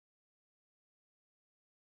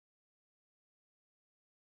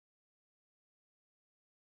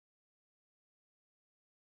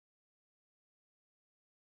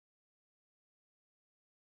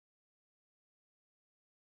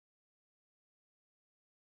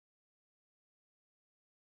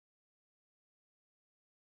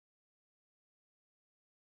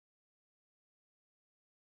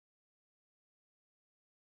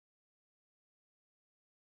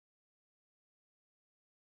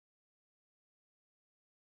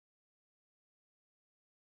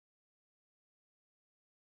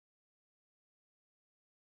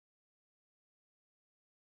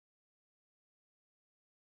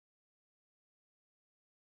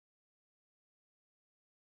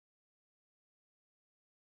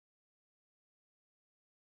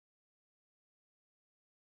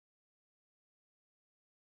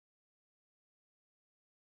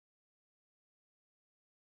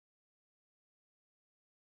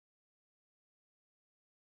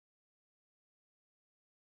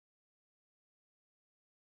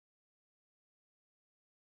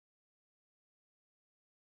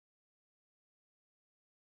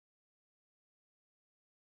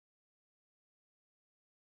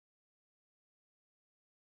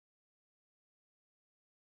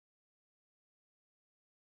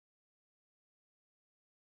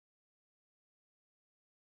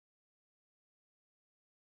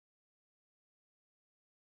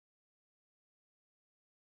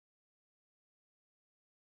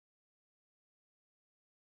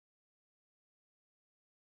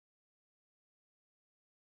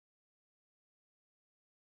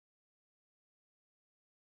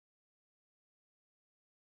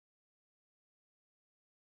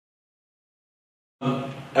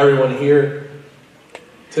Everyone here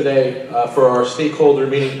today for our stakeholder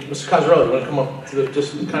meeting. Mr. Cosarelli, you want to come up to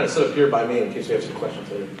just kind of sit up here by me in case we have some questions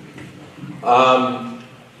later.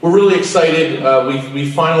 We're really excited.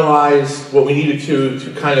 We finalized what we needed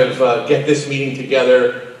to kind of get this meeting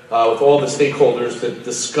together with all the stakeholders to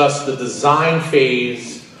discuss the design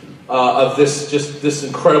phase of this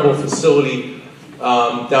incredible facility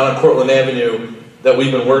down on Cortland Avenue that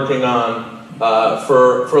we've been working on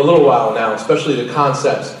for a little while now, especially the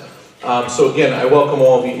concepts. So again, I welcome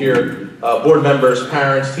all of you here, board members,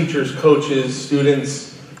 parents, teachers, coaches,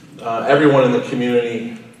 students, everyone in the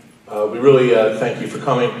community. We really thank you for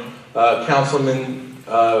coming. Councilmen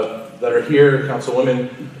that are here,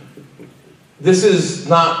 councilwomen, this is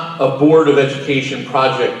not a Board of Education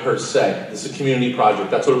project per se. This is a community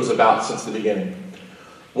project. That's what it was about since the beginning.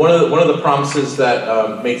 One of the promises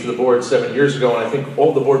that made to the board 7 years ago, and I think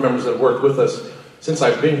all the board members that have worked with us since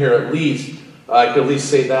I've been here at least, I could at least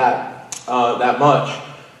say that much,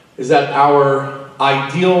 is that our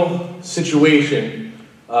ideal situation,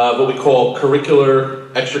 what we call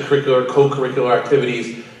curricular, extracurricular, co-curricular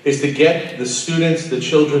activities, is to get the students, the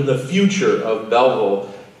children, the future of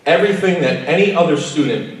Belleville, everything that any other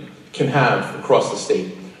student can have across the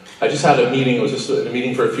state. I just had a meeting, it was just a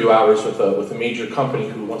meeting for a few hours with a major company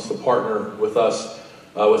who wants to partner with us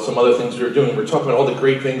with some other things we were doing. We're talking about all the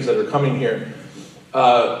great things that are coming here,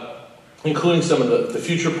 including some of the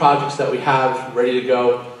future projects that we have ready to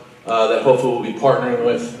go that hopefully we'll be partnering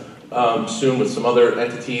with soon with some other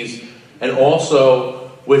entities, and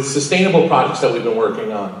also with sustainable projects that we've been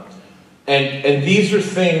working on. And these are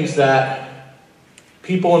things that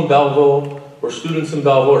people in Belleville, or students in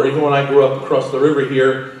Belleville, or even when I grew up across the river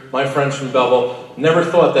here, my friends from Belleville, never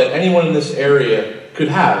thought that anyone in this area could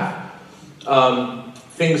have.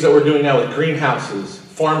 Things that we're doing now with greenhouses,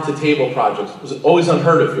 farm-to-table projects, it was always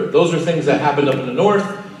unheard of here. Those are things that happened up in the north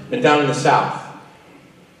and down in the south,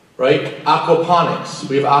 right? Aquaponics.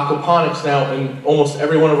 We have aquaponics now in almost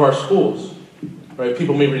every one of our schools, right?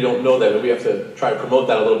 People maybe don't know that, but we have to try to promote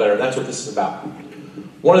that a little better. That's what this is about.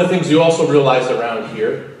 One of the things you also realized around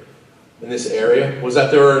here, in this area, was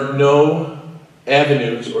that there are no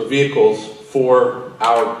avenues or vehicles for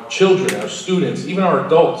our children, our students, even our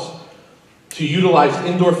adults, to utilize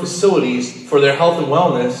indoor facilities for their health and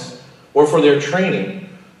wellness or for their training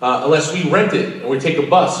unless we rent it and we take a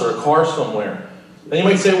bus or a car somewhere. And you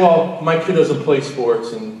might say, well, my kid doesn't play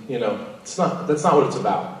sports, and that's not what it's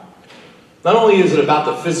about. Not only is it about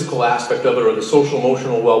the physical aspect of it or the social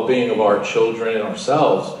emotional well-being of our children and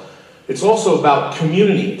ourselves, it's also about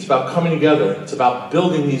community. It's about coming together. It's about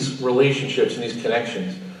building these relationships and these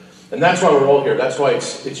connections. And that's why we're all here. That's why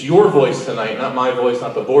it's your voice tonight, not my voice,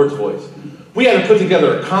 not the board's voice. We had to put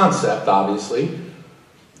together a concept, obviously,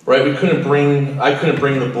 right? I couldn't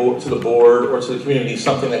bring the board to the board or to the community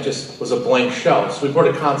something that just was a blank shell. So we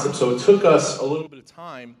brought a concept. So it took us a little bit of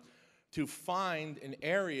time to find an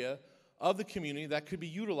area of the community that could be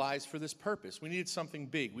utilized for this purpose. We needed something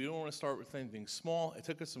big. We don't want to start with anything small. It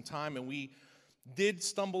took us some time, and we did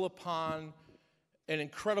stumble upon an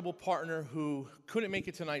incredible partner who couldn't make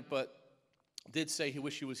it tonight, but did say he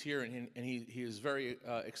wished he was here, and he is very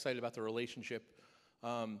excited about the relationship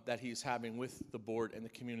that he's having with the board and the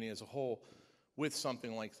community as a whole with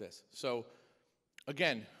something like this. So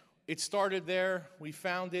again, it started there. We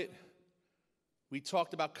found it. We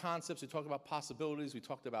talked about concepts, we talked about possibilities, we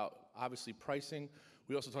talked about, obviously, pricing.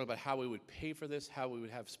 We also talked about how we would pay for this, how we would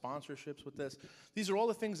have sponsorships with this. These are all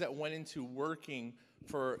the things that went into working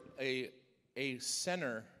for a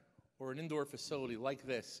center or an indoor facility like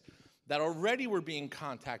this that already were being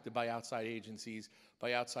contacted by outside agencies,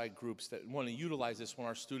 by outside groups that want to utilize this when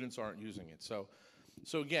our students aren't using it.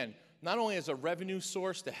 So again, not only as a revenue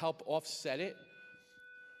source to help offset it,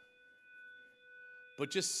 but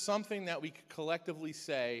just something that we could collectively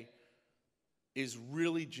say is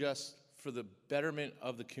really just for the betterment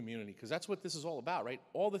of the community, because that's what this is all about, right?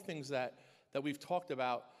 All the things that we've talked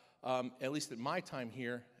about, at least at my time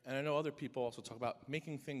here, and I know other people also talk about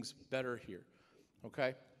making things better here,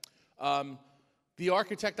 okay? The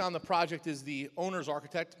architect on the project is the owner's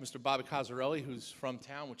architect, Mr. Bobby Cosarelli, who's from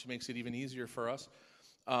town, which makes it even easier for us.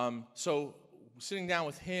 So sitting down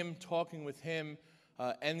with him, talking with him,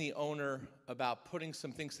 and the owner about putting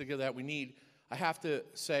some things together that we need, I have to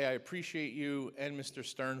say I appreciate you and Mr.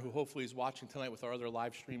 Stern, who hopefully is watching tonight with our other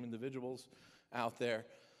live stream individuals out there,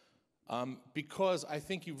 because I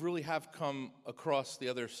think you really have come across the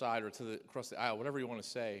other side or across the aisle, whatever you want to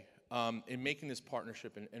say, in making this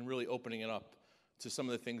partnership and really opening it up to some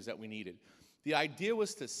of the things that we needed. The idea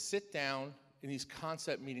was to sit down in these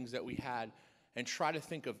concept meetings that we had and try to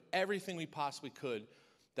think of everything we possibly could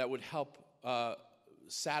that would help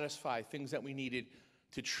satisfy things that we needed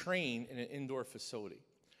to train in an indoor facility.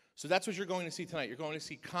 So that's what you're going to see tonight. You're going to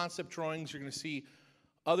see concept drawings. You're going to see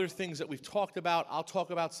other things that we've talked about. I'll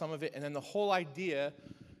talk about some of it. And then the whole idea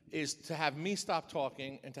is to have me stop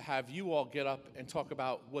talking and to have you all get up and talk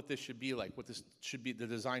about what this should be like, what this should be, the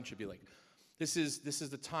design should be like. This is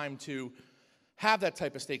the time to have that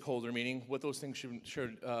type of stakeholder meeting, what those things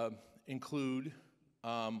should include,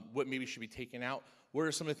 what maybe should be taken out. What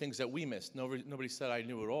are some of the things that we missed? Nobody said I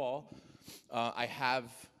knew it all. I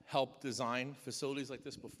have helped design facilities like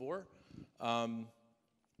this before.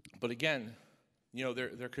 But again, you know,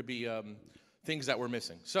 there could be things that we're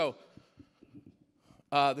missing. So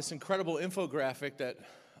this incredible infographic that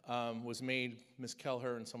was made, Ms.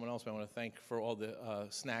 Kelleher and someone else I want to thank for all the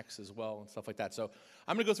snacks as well and stuff like that. So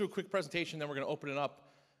I'm going to go through a quick presentation, then we're going to open it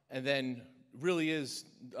up, and then really is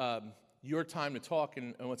your time to talk,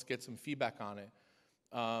 and let's get some feedback on it.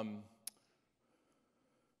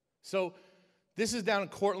 So this is down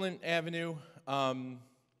Cortlandt Avenue.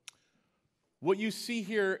 What you see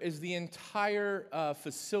here is the entire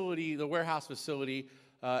facility, the warehouse facility,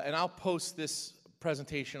 and I'll post this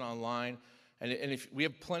presentation online. And if we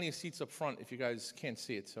have plenty of seats up front if you guys can't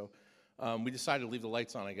see it. So we decided to leave the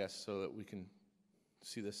lights on, I guess, so that we can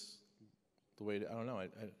see this the way, I don't know. Why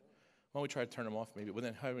don't we try to turn them off maybe? But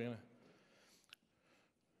then how are we going to?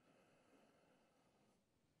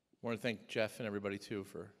 I want to thank Jeff and everybody, too,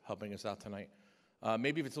 for helping us out tonight.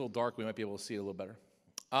 Maybe if it's a little dark, we might be able to see it a little better.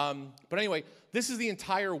 But anyway, this is the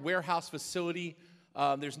entire warehouse facility.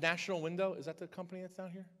 There's National Window. Is that the company that's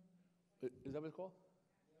down here? Is that what it's called?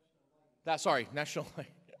 National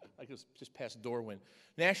Lighting. I just passed Doorwind.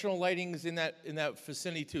 National Lighting is in that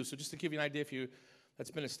vicinity, too. So just to give you an idea,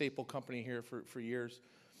 that's been a staple company here for years.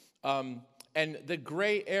 And the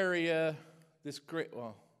gray area,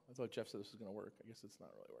 well, I thought Jeff said this was going to work. I guess it's not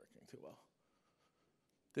really working too well.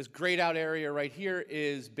 This grayed out area right here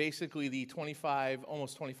is basically the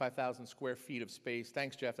almost 25,000 square feet of space.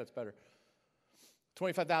 Thanks, Jeff, that's better.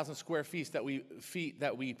 25,000 square feet that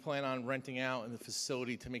we plan on renting out in the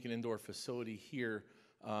facility to make an indoor facility here,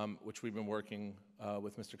 which we've been working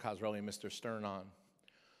with Mr. Cosrelli and Mr. Stern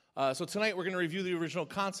on. So tonight we're going to review the original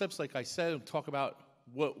concepts, like I said, and talk about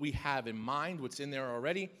what we have in mind, what's in there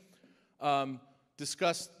already.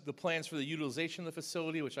 Discuss the plans for the utilization of the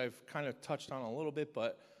facility, which I've kind of touched on a little bit,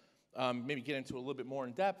 but maybe get into a little bit more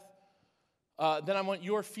in depth. Then I want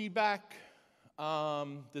your feedback,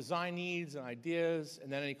 design needs and ideas,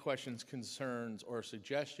 and then any questions, concerns, or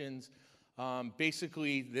suggestions.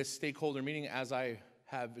 Basically, this stakeholder meeting, as I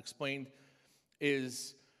have explained,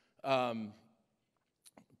 is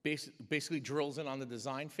basically drills in on the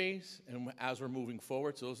design phase and as we're moving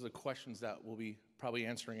forward. So those are the questions that we'll be probably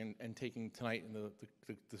answering and taking tonight in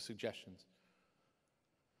the suggestions.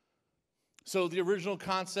 So the original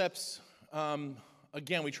concepts,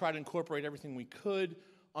 again, we try to incorporate everything we could,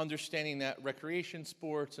 understanding that recreation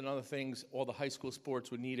sports and other things, all the high school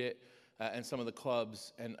sports would need it, and some of the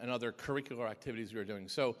clubs and other curricular activities we are doing.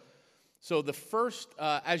 So the first,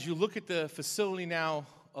 as you look at the facility now,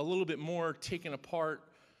 a little bit more taken apart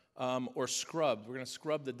or scrubbed. We're going to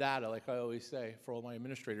scrub the data, like I always say, for all my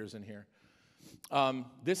administrators in here.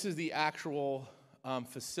 This is the actual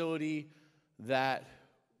facility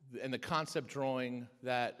and the concept drawing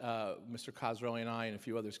that Mr. Cosrelli and I and a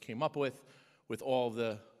few others came up with all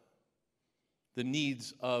the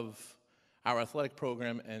needs of our athletic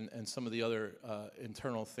program and some of the other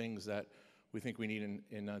internal things that we think we need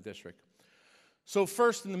in district. So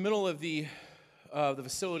first, in the middle of the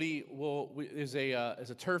facility is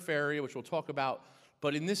a turf area, which we'll talk about.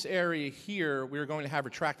 But in this area here, we're going to have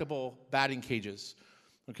retractable batting cages.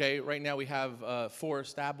 Okay, right now we have 4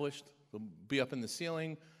 established. They'll be up in the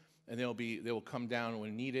ceiling, and they will come down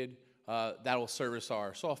when needed. That will service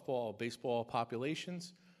our softball, baseball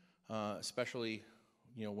populations, especially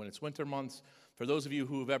when it's winter months. For those of you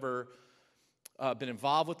who have ever been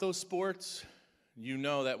involved with those sports, you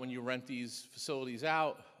know that when you rent these facilities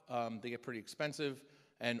out, they get pretty expensive.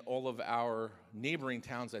 And all of our neighboring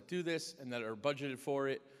towns that do this and that are budgeted for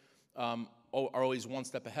it are always one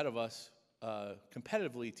step ahead of us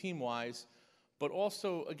competitively, team-wise, but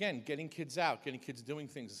also, again, getting kids out, getting kids doing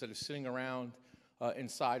things instead of sitting around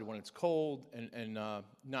inside when it's cold and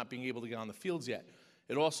not being able to get on the fields yet.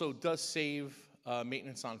 It also does save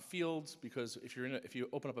maintenance on fields because if you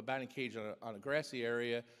open up a batting cage on a grassy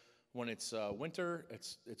area, when it's winter,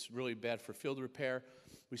 it's really bad for field repair.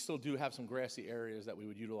 We still do have some grassy areas that we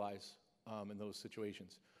would utilize in those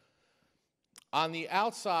situations. On the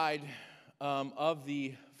outside of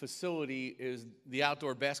the facility is the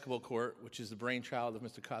outdoor basketball court, which is the brainchild of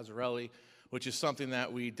Mr. Cosrelli, which is something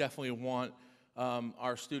that we definitely want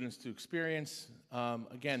our students to experience.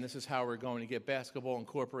 Again, this is how we're going to get basketball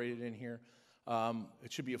incorporated in here.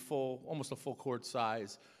 It should be almost a full court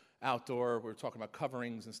size outdoor. We're talking about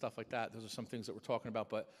coverings and stuff like that. Those are some things that we're talking about,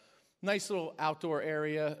 but nice little outdoor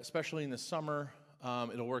area, especially in the summer.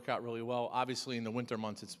 It'll work out really well. Obviously, in the winter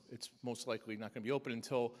months, it's most likely not going to be open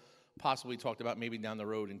until possibly talked about maybe down the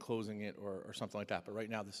road and closing it or something like that. But right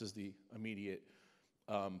now, this is the immediate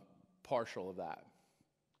partial of that.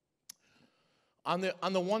 On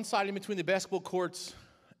the one side, in between the basketball courts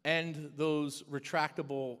and those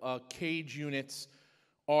retractable cage units,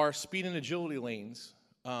 are speed and agility lanes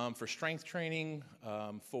for strength training,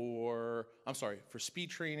 for speed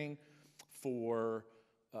training, for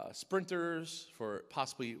sprinters, for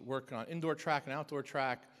possibly working on indoor track and outdoor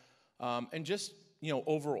track, and just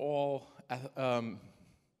overall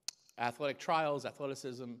athletic trials,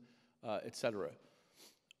 athleticism, etc.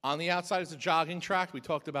 On the outside is a jogging track. We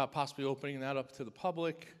talked about possibly opening that up to the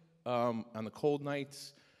public on the cold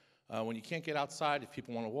nights. When you can't get outside, if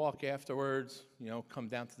people want to walk afterwards, come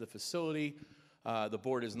down to the facility. The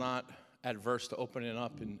board is not adverse to opening it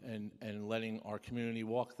up and letting our community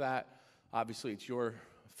walk that. Obviously, it's your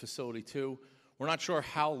facility too. We're not sure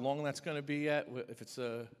how long that's going to be yet. If it's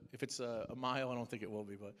a mile, I don't think it will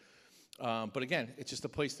be. But again, it's just a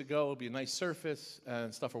place to go. It'll be a nice surface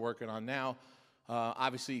and stuff we're working on now.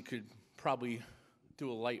 Obviously, you could probably do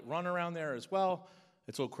a light run around there as well.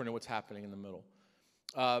 It's all according to what's happening in the middle.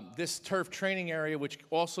 This turf training area, which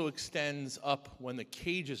also extends up when the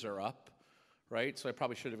cages are up, right? So I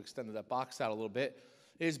probably should have extended that box out a little bit.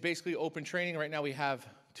 Is basically open training. Right now we have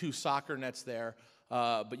 2 soccer nets there,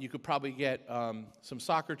 but you could probably get some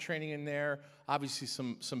soccer training in there. Obviously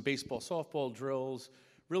some baseball, softball drills,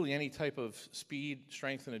 really any type of speed,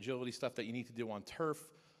 strength, and agility stuff that you need to do on turf.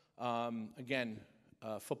 Again,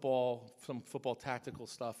 football, some football tactical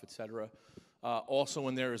stuff, etc. Also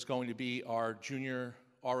in there is going to be our junior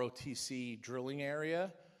ROTC drilling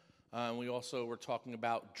area. We also were talking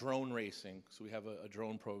about drone racing, so we have a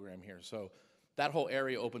drone program here. So that whole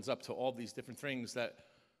area opens up to all these different things that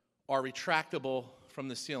are retractable from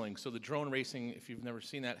the ceiling. So the drone racing, if you've never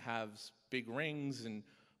seen that, has big rings and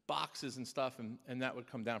boxes and stuff, and that would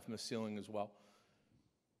come down from the ceiling as well.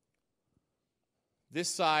 This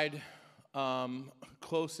side,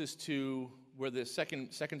 closest to where the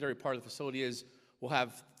secondary part of the facility is, we'll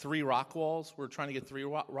have 3 rock walls. We're trying to get 3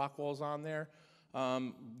 rock walls on there.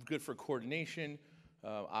 Good for coordination,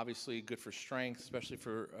 obviously good for strength, especially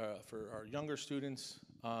for our younger students.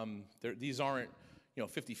 These aren't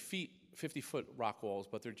 50-foot rock walls,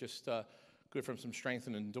 but they're just good for some strength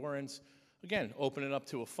and endurance. Again, open it up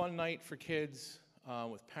to a fun night for kids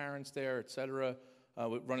with parents there, etc.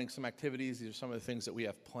 With running some activities. These are some of the things that we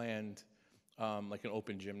have planned, like an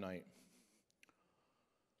open gym night.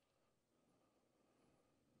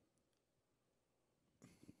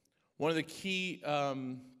 One of the key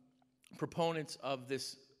proponents of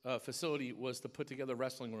this facility was to put together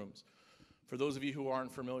wrestling rooms. For those of you who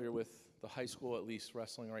aren't familiar with the high school, at least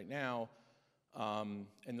wrestling right now, and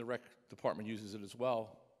the rec department uses it as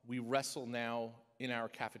well, we wrestle now in our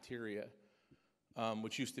cafeteria,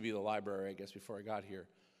 which used to be the library, I guess, before I got here.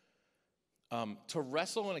 To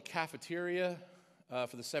wrestle in a cafeteria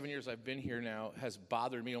for the 7 years I've been here now has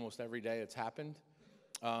bothered me almost every day it's happened.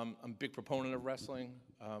 I'm a big proponent of wrestling,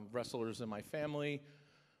 wrestlers in my family.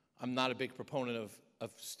 I'm not a big proponent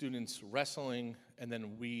of students wrestling and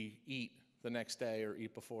then we eat the next day or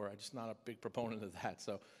eat before. I'm just not a big proponent of that.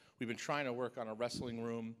 So we've been trying to work on a wrestling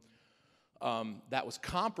room that was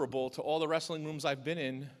comparable to all the wrestling rooms I've been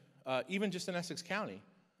in, even just in Essex County.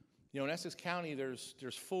 In Essex County, there's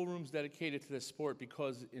full rooms dedicated to this sport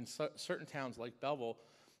because in certain towns like Belleville,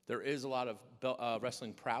 there is a lot of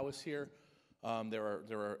wrestling prowess here. There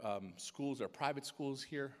are schools, there are private schools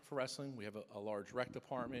here for wrestling. We have a large rec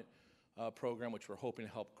department program, which we're hoping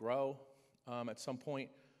to help grow at some point.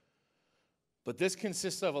 But this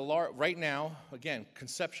consists of right now, again,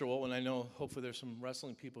 conceptual, and I know hopefully there's some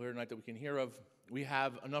wrestling people here tonight that we can hear of. We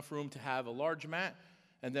have enough room to have a large mat,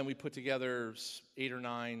 and then we put together 8 or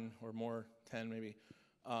 9 or more, 10 maybe,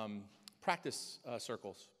 practice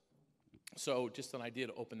circles. So just an idea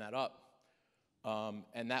to open that up.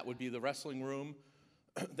 And that would be the wrestling room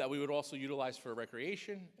that we would also utilize for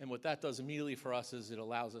recreation. And what that does immediately for us is it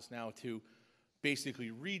allows us now to basically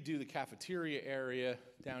redo the cafeteria area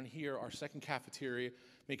down here, our second cafeteria,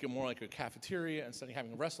 make it more like a cafeteria instead of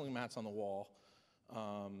having wrestling mats on the wall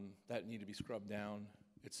that need to be scrubbed down,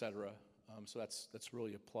 etc. So that's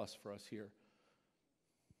really a plus for us here.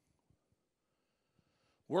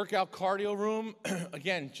 Workout cardio room,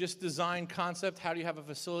 again, just design concept. How do you have a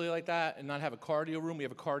facility like that and not have a cardio room? We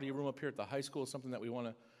have a cardio room up here at the high school, something that we want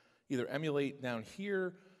to either emulate down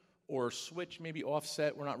here or switch, maybe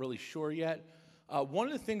offset. We're not really sure yet. One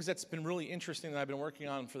of the things that's been really interesting that I've been working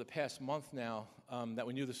on for the past month now, that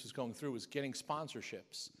we knew this was going through, was getting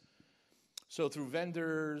sponsorships. So through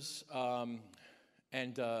vendors and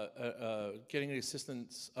getting the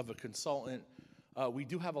assistance of a consultant, we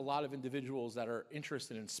do have a lot of individuals that are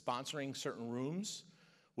interested in sponsoring certain rooms,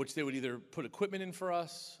 which they would either put equipment in for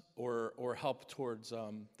us or help towards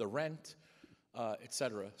the rent, et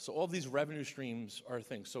cetera. So all these revenue streams are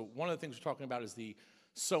things. So one of the things we're talking about is the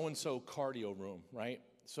so-and-so cardio room, right?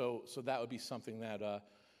 So that would be something that,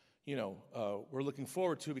 we're looking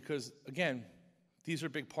forward to because, again, these are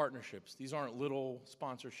big partnerships. These aren't little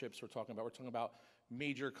sponsorships we're talking about. We're talking about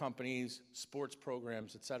major companies, sports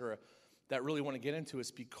programs, et cetera, that really want to get into us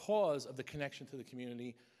because of the connection to the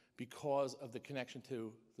community, because of the connection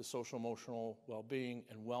to the social, emotional well-being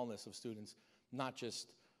and wellness of students, not just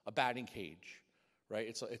a batting cage, right?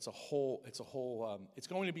 It's going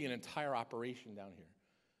to be an entire operation down here.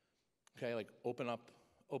 Okay, like open all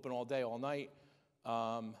day, all night,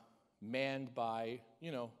 manned by,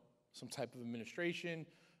 some type of administration,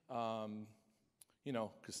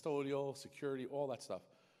 custodial, security, all that stuff.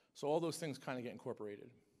 So all those things kind of get incorporated.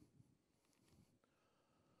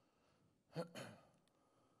 And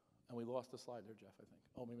we lost the slide there, Jeff, I think.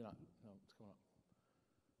 Oh, maybe not. No, it's coming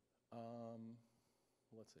up.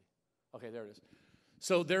 Let's see. Okay, there it is.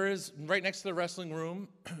 So there is, right next to the wrestling room,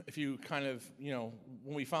 if you kind of,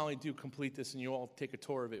 when we finally do complete this and you all take a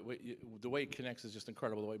tour of it, the way it connects is just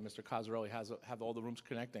incredible, the way Mr. Cosarelli have all the rooms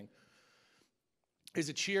connecting, is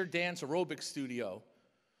a cheer, dance, aerobics studio.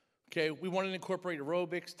 Okay, we wanted to incorporate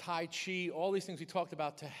aerobics, Tai Chi, all these things we talked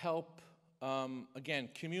about to help, again,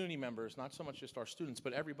 community members, not so much just our students,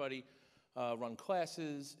 but everybody run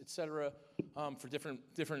classes, et cetera, for different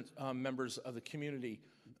members of the community.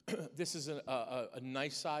 This is a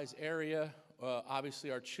nice size area. Obviously,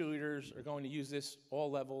 our cheerleaders are going to use this, all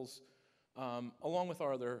levels, along with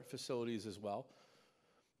our other facilities as well.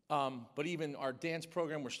 But even our dance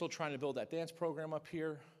program, we're still trying to build that dance program up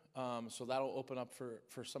here. So that'll open up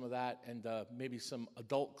for some of that, and maybe some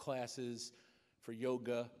adult classes for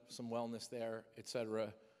yoga, some wellness there, et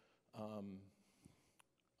cetera.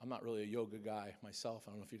 I'm not really a yoga guy myself. I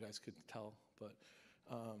don't know if you guys could tell, but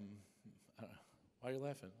I don't know. Why are you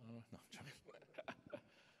laughing? I don't know. No, I'm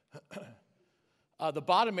joking. The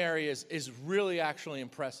bottom area is really actually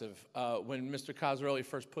impressive. When Mr. Cosarelli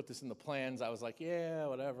first put this in the plans, I was like, yeah,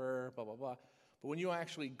 whatever, blah, blah, blah. But when you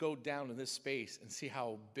actually go down to this space and see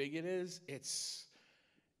how big it is, it's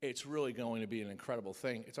really going to be an incredible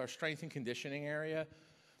thing. It's our strength and conditioning area.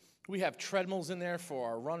 We have treadmills in there for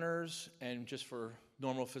our runners and just for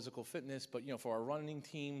normal physical fitness, but for our running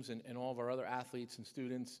teams and all of our other athletes and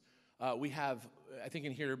students. We have, I think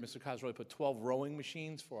in here, Mr. Cosarelli put 12 rowing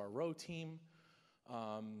machines for our row team.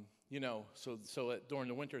 So during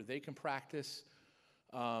the winter they can practice.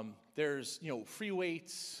 There's, free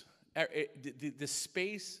weights. The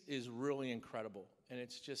space is really incredible, and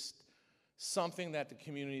it's just something that the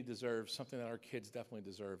community deserves, something that our kids definitely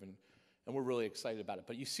deserve, and we're really excited about it.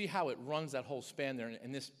 But you see how it runs that whole span there,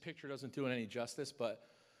 and this picture doesn't do it any justice, but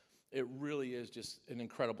it really is just an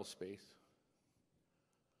incredible space.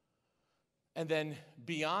 And then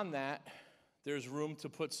beyond that, there's room to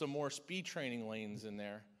put some more speed training lanes in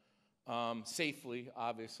there, safely,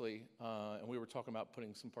 obviously. And we were talking about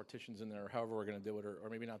putting some partitions in there, or however we're going to do it, or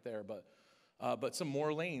maybe not there, but some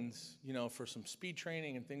more lanes, for some speed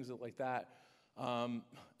training and things like that. And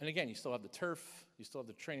again, you still have the turf, you still have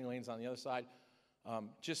the training lanes on the other side.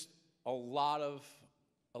 Just a lot of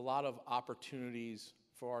opportunities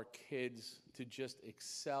for our kids to just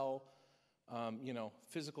excel.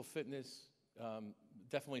 Physical fitness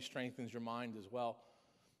definitely strengthens your mind as well.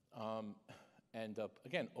 And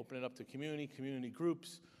again, open it up to community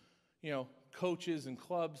groups, coaches and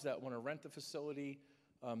clubs that want to rent the facility,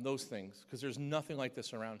 those things, because there's nothing like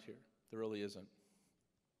this around here. There really isn't.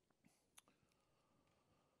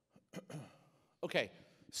 Okay,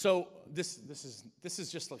 so this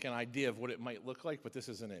is just like an idea of what it might look like, but this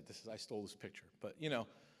isn't it. I stole this picture, but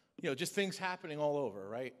just things happening all over,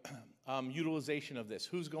 right? Utilization of this.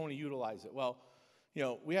 Who's going to utilize it? Well,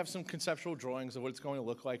 we have some conceptual drawings of what it's going to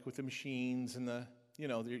look like with the machines and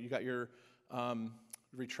you got your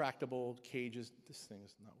retractable cages. This thing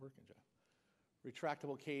is not working, Jeff.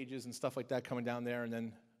 Retractable cages and stuff like that coming down there, and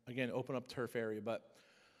then again open up turf area. But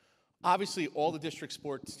obviously, all the district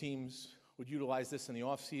sports teams would utilize this in the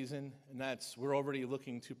off season, and we're already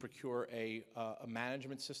looking to procure a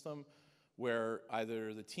management system where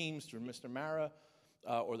either the teams through Mr. Mara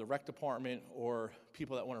or the rec department or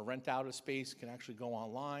people that want to rent out a space can actually go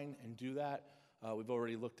online and do that. We've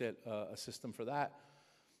already looked at a system for that.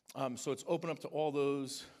 So it's open up to all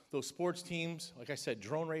those sports teams. Like I said,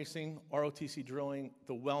 drone racing, ROTC drilling,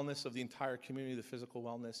 the wellness of the entire community, the physical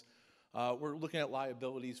wellness. We're looking at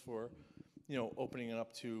liabilities for, opening it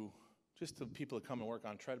up to just to people that come and work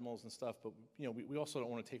on treadmills and stuff. But we also don't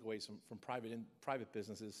want to take away from private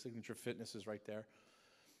businesses. Signature Fitness is right there.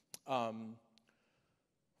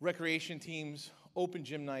 Recreation teams, open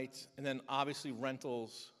gym nights, and then obviously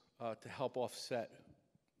rentals to help offset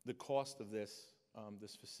the cost of this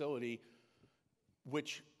facility,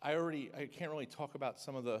 which I can't really talk about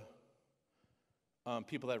some of the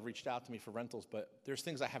people that have reached out to me for rentals, but there's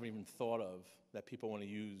things I haven't even thought of that people want to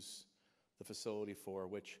use the facility for,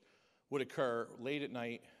 which would occur late at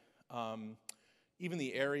night. Even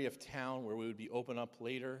the area of town where we would be open up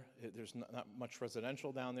later, there's not much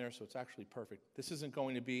residential down there, so it's actually perfect. This isn't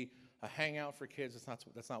going to be a hangout for kids.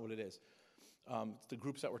 That's not what it is. The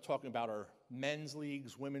groups that we're talking about are men's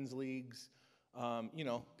leagues, women's leagues.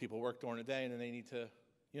 People work during the day and then they need to,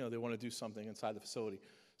 they want to do something inside the facility.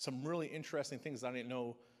 Some really interesting things I didn't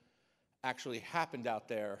know actually happened out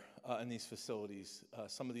there in these facilities.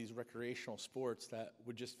 Some of these recreational sports that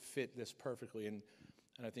would just fit this perfectly, and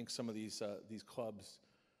I think some of these clubs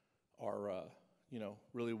are,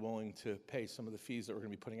 really willing to pay some of the fees that we're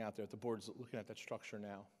going to be putting out there. The board's looking at that structure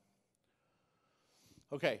now.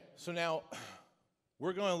 Okay, so now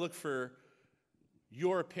we're going to look for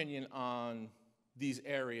your opinion on these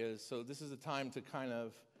areas. So this is the time to kind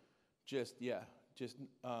of we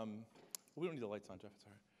don't need the lights on, Jeff, it's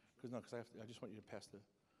all right. Because I just want you to pass the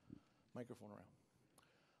microphone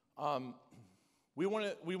around. We want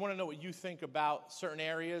to know what you think about certain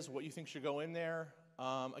areas, what you think should go in there.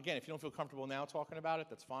 Again, if you don't feel comfortable now talking about it,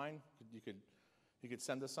 that's fine. You could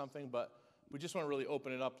send us something, but we just want to really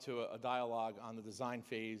open it up to a dialogue on the design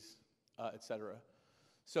phase, et cetera.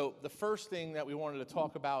 So the first thing that we wanted to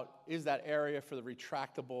talk about is that area for the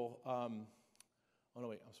retractable.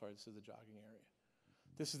 This is the jogging area.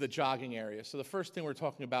 This is the jogging area. So the first thing we're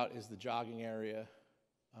talking about is the jogging area.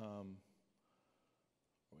 What am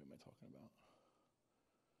I talking about?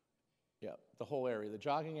 Yeah, the whole area, the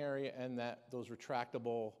jogging area, and those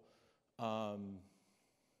retractable.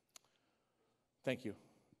 Thank you.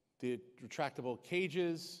 The retractable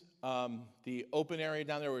cages, the open area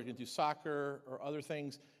down there where we can do soccer or other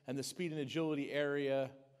things, and the speed and agility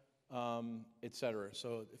area, et cetera.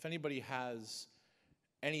 So if anybody has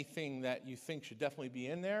anything that you think should definitely be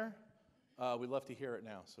in there, we'd love to hear it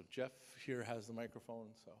now. So Jeff here has the microphone.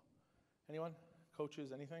 So anyone?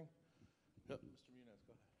 Coaches, anything? Yep. Mr. Muniz,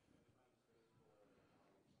 go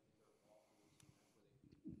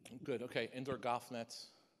ahead. Good, okay. Indoor golf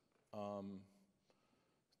nets.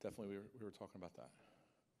 Definitely we were talking about that.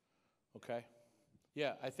 Okay.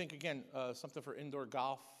 Yeah, I think, again, something for indoor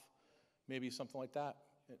golf, maybe something like that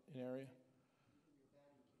in area.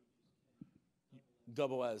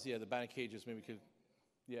 Double as, yeah, the batting cages, maybe we could,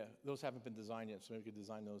 yeah, those haven't been designed yet, so maybe we could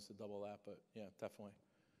design those to double that, but yeah, definitely.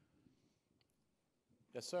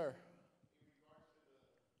 Yes, sir. In regards to the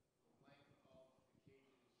length of the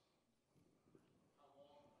cages, how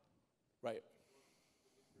long? Right.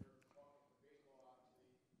 If you're talking for baseball,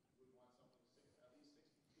 obviously, you would want something at least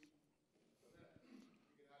 60 feet. So then you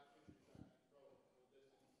can have pitchers that can throw it full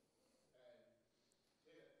distance and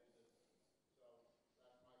hit it full distance. So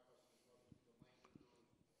that's my question, is what the length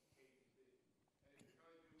of those cages be? And if you're going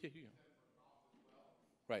to do them for golf as well,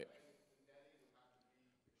 right. I guess the netting would have to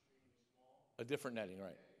be extremely small. A different netting,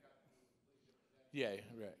 right. Yeah, you have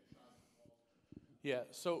to do a completely different netting. Yeah, right. Yeah,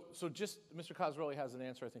 so just, Mr. Cosrelli has an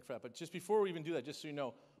answer, I think, for that. But just before we even do that, just so you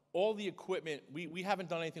know, all the equipment, we haven't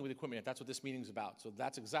done anything with equipment yet. That's what this meeting's about. So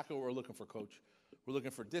that's exactly what we're looking for, Coach. We're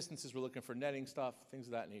looking for distances, we're looking for netting stuff, things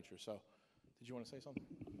of that nature. So, did you want to say something?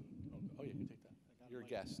 Oh, yeah, you can take that. You're a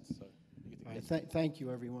guest, so you can take that. Thank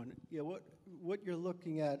you, everyone. Yeah, what you're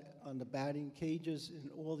looking at on the batting cages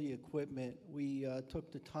and all the equipment, we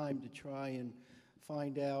took the time to try and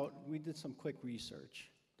find out. We did some quick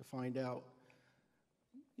research to find out,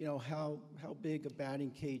 how big a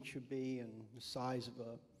batting cage should be and the size of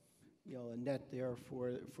a net there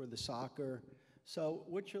for the soccer. So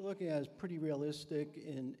what you're looking at is pretty realistic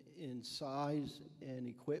in size and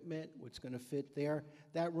equipment, what's going to fit there.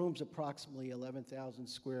 That room's approximately 11,000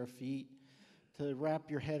 square feet. To wrap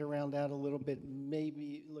your head around that a little bit,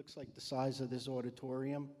 maybe it looks like the size of this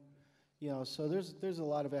auditorium. So there's a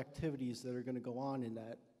lot of activities that are going to go on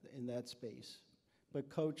in that space. But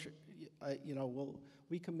Coach,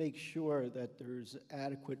 we can make sure that there's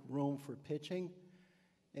adequate room for pitching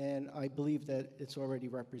And I believe that it's already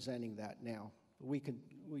representing that now. We can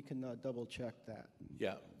double check that.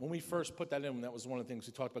 Yeah, when we first put that in, that was one of the things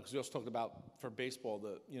we talked about, because we also talked about for baseball,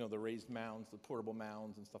 the raised mounds, the portable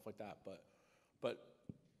mounds and stuff like that. But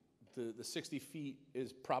the 60 feet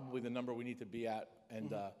is probably the number we need to be at.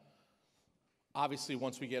 And obviously,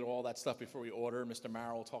 once we get all that stuff before we order, Mr.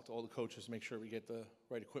 Marrow will talk to all the coaches, make sure we get the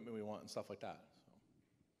right equipment we want and stuff like that.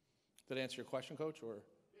 So, did I answer your question, Coach? Or?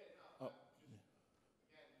 Yeah, no, just,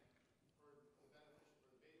 again, for the benefit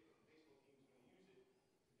for the baseball team who's going to use it,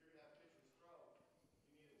 if you're going to have pitchers throw,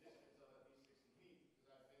 you need a distance of at least 60 feet, because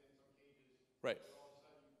I've been in some cages. Right. Where all of a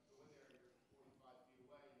sudden you go in there and you're 45 feet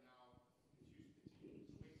away, and now it's a wasted space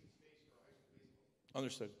for a high school baseball team.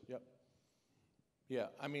 Understood. Yep.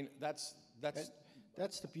 Yeah, I mean that's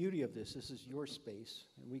That's the beauty of this. This is your space,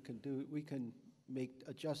 and we can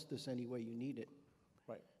adjust this any way you need it.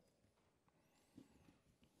 right.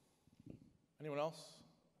 Anyone else?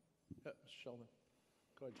 Yeah, Mr. Sheldon.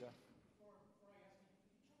 Go ahead, Jeff. Before I ask you,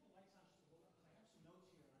 could you turn the lights on just a little bit? Because I have some notes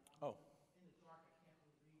here, and Oh, in the dark, I can't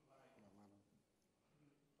really read what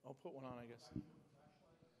I'll put one on, I guess.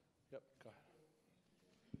 Yep. Go ahead.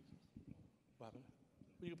 What happened?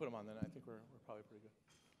 Well, you can put them on then. I think we're probably pretty good.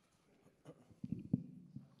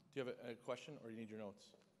 Do you have a question, or you need your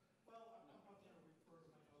notes? Well, I'm going to refer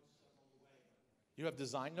to my notes on the way. You have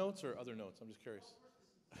design notes or other notes? I'm just curious.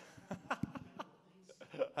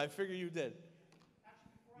 I figure you did.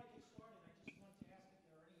 Actually, before I get started, I just wanted to ask if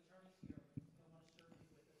there are any attorneys here that want to serve me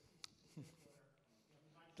with a cease and desist order.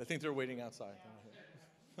 I think they're waiting outside.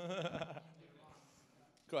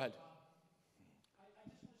 Go ahead. I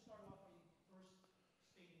just want to start off by first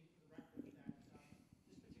stating for the record that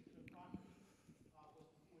this particular property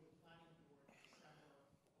was before the planning board in December of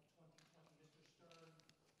 2020. Mr. Stern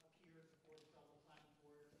appeared before the Belleville Planning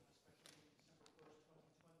Board on a special meeting December 1st,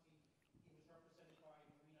 2020. He was represented by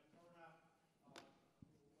Marina Perna, who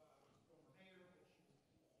was former mayor, which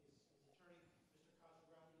is his attorney. Mr.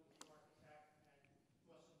 Cosarelli was the architect, and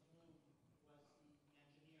Dawson Bloom was the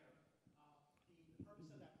engineer. The purpose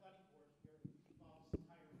of that planning board involves this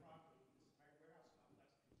entire property, this entire warehouse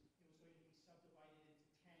complex. It was going to be subdivided into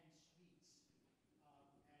 10 suites, and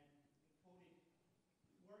the quoted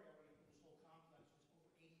floor area for this whole complex was over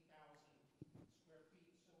 80,000 square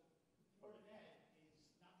feet. So the Board of Ed is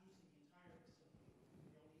not using the entire facility.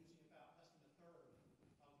 They're only using about less than a third of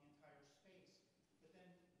the entire space. But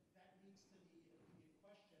then that leads to the immediate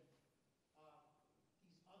question.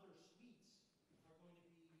 These other suites are going to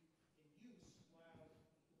be in use while the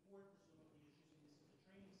board presumably is using this as a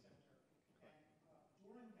training center. And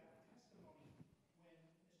during that testimony, when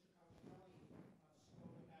Mr. Cosarelli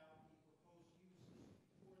spoke about the proposed uses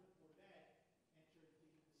before the Board of Ed entered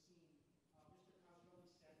the scene, Mr.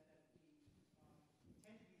 Cosarelli said that the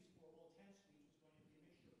intended use for all 10 suites was going to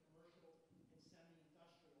be a mixture of commercial and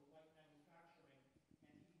semi-industrial or light manufacturing.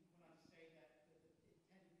 And he went on to say that the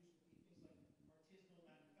intended use would be things like artisanal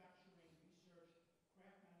manufacturing, research,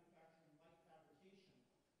 craft manufacturing, light fabrication.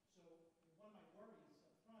 So one of my worries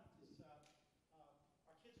up front is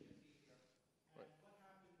our kids are going to be here. And Right. what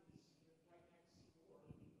happens is right next door,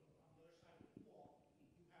 on the other side of the wall,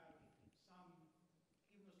 you have some,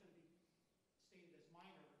 even though it's going to be stated as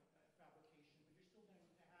minor fabrication, but you're still going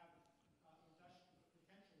to have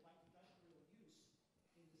potential light industrial use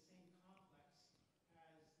in the same complex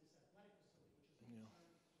as this athletic facility, which is a Yeah.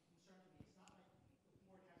 concern to me. It's not like the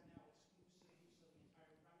board has now exclusive use of the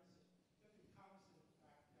entire premises. You have to be cognizant of the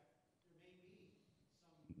fact that there may be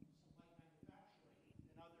some light manufacturing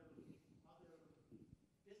and other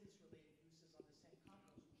business-related uses on the same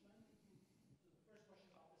complex, which lends me to the first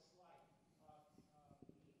question about this slide. Right off down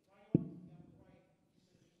the right, you said that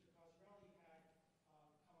Mr. Cosarelli had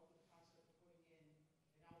come up with the concept of putting in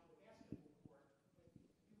an outdoor basketball court. But if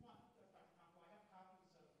you want, Dr. Conco, I have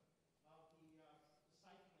copies of the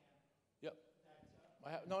site plan Yep.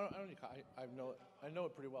 that No, I don't need. I know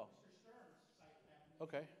it pretty well. Mr. Stern's site plan.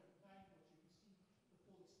 Okay. The planning board, so you can see the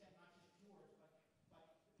full extent, not just yours, but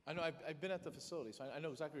I know. I've been at the facility, so I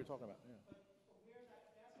know exactly what you're talking about. Yeah. But where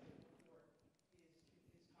that basketball court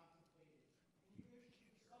is contemplated, you're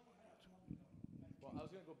slightly ahead of a moment ago. Well, I was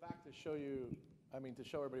going to go back to show you. I mean, to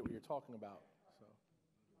show everybody what you're talking about. So.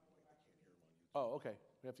 Oh, okay.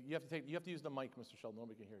 You have to use the mic, Mr. Sheldon.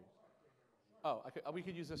 Nobody can hear you. Oh, we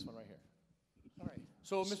could use this one right here. All right.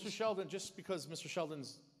 So, Mr. Sheldon, just because Mr.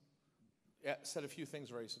 Sheldon's said a few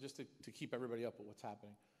things already, so just to keep everybody up with what's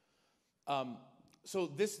happening. So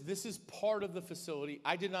this is part of the facility.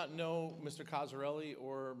 I did not know Mr. Cosarelli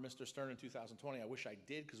or Mr. Stern in 2020. I wish I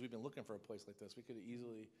did, because we've been looking for a place like this. We could have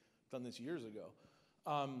easily done this years ago.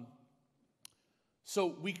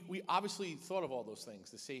 So we obviously thought of all those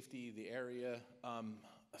things, the safety, the area.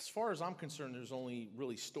 As far as I'm concerned, there's only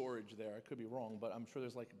really storage there. I could be wrong, but I'm sure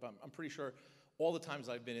there's I'm pretty sure all the times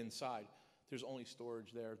I've been inside, there's only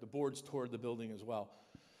storage there. The boards toured the building as well.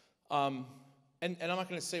 And I'm not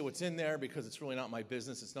going to say what's in there because it's really not my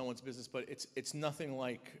business. It's no one's business, but it's nothing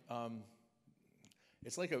like,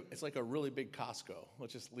 it's like a really big Costco.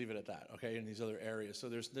 Let's just leave it at that, okay, in these other areas. So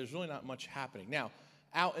there's really not much happening. Now,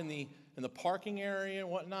 out in the parking area and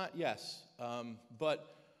whatnot, yes.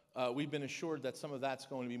 But we've been assured that some of that's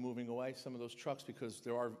going to be moving away, some of those trucks, because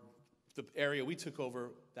the area we took over,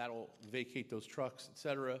 that'll vacate those trucks, et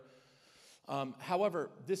cetera. However,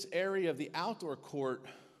 this area of the outdoor court,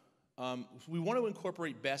 we want to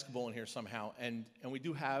incorporate basketball in here somehow, and we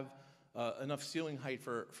do have enough ceiling height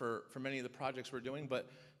for many of the projects we're doing,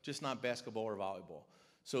 but just not basketball or volleyball.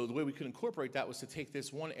 So the way we could incorporate that was to take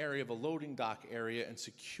this one area of a loading dock area and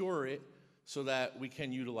secure it so that we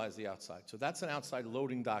can utilize the outside. So that's an outside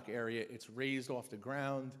loading dock area. It's raised off the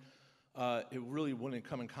ground. It really wouldn't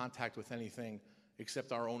come in contact with anything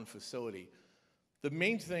except our own facility. The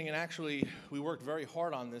main thing, and actually we worked very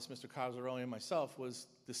hard on this, Mr. Cozzarelli and myself, was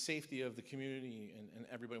the safety of the community and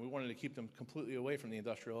everybody. We wanted to keep them completely away from the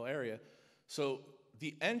industrial area. So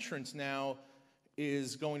the entrance now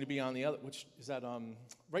is going to be on the other, which is that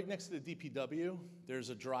right next to the DPW, there's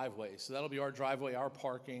a driveway. So that'll be our driveway, our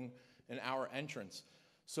parking, and our entrance.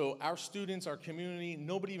 So our students, our community,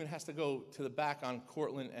 nobody even has to go to the back on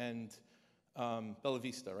Cortland and Bella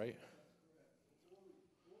Vista, right?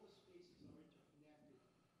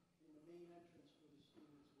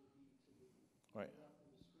 Right.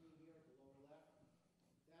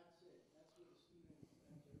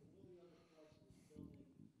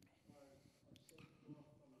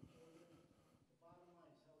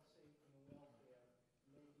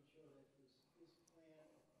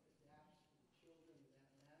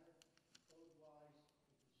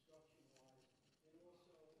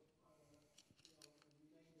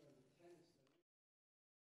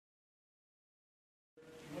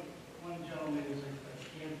 One gentleman is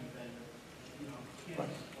a candy vendor, you know, candy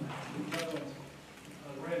supplies. The other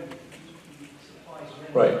one's supplies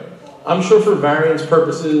rent. Right. I'm sure for variance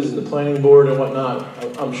purposes and the planning board and whatnot,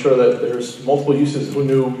 I'm sure that there's multiple uses. Who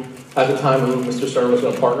knew at the time who Mr. Stern was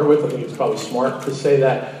going to partner with? I think it's probably smart to say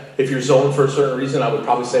that if you're zoned for a certain reason, I would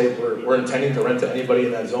probably say we're intending to rent to anybody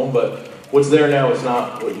in that zone, but what's there now is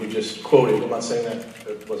not what you just quoted. I'm not saying that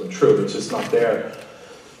it wasn't true, it's just not there.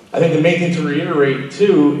 I think the main thing to reiterate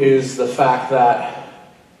too is the fact that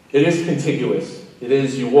it is contiguous. It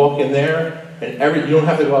is, you walk in there and you don't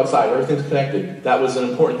have to go outside, everything's connected. That was an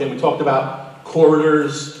important thing. We talked about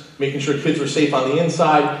corridors, making sure kids were safe on the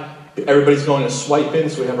inside. Everybody's going to swipe in,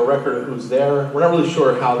 so we have a record of who's there. We're not really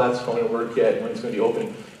sure how that's going to work yet, when it's going to be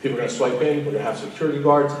open. People are going to swipe in, we're going to have security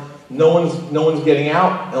guards. No one's getting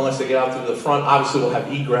out unless they get out through the front. Obviously, we'll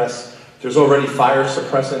have egress. There's already fire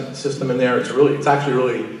suppressant system in there. It's actually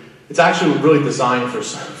really designed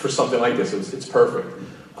for something like this. It's perfect.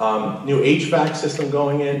 New HVAC system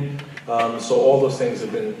going in. So all those things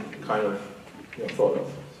have been kind of thought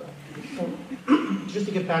of. So. Just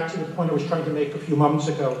to get back to the point I was trying to make a few moments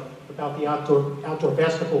ago about the outdoor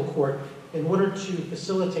basketball court, in order to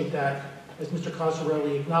facilitate that, as Mr.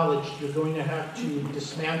 Cozzarelli acknowledged, you're going to have to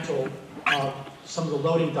dismantle some of the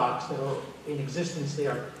loading docks that are in existence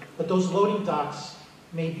there. But those loading docks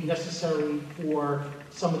may be necessary for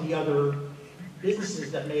some of the other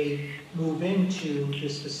businesses that may move into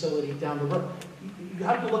this facility down the road. You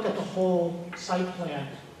have to look at the whole site plan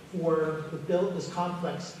for this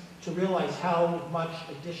complex to realize how much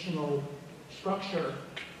additional structure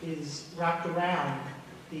is wrapped around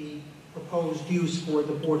the proposed use for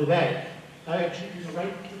the Board of Ed. Actually,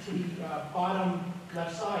 right to the bottom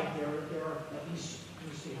left side, there are at least,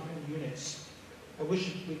 let me see how many units. I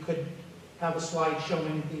wish we could have a slide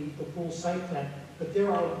showing the full site plan, but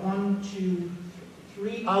there are 1, 2,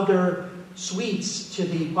 3 other suites to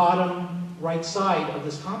the bottom right side of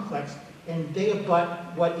this complex, and they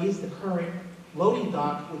abut what is the current loading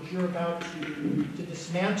dock, which you're about to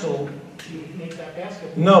dismantle to make that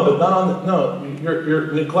basketball. No, but not on the,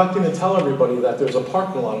 you're neglecting to tell everybody that there's a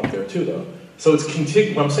parking lot up there too, though. So it's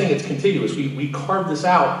contiguous. I'm saying it's contiguous. We carved this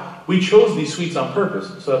out. We chose these suites on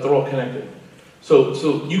purpose so that they're all connected.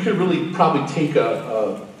 So you could really probably take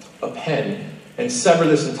a pen and sever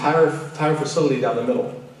this entire facility down the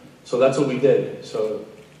middle. So that's what we did. So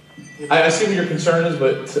I see what your concern is,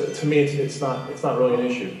 but to me, it's not really an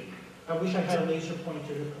issue. I wish I had a laser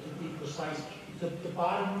pointer to be precise. The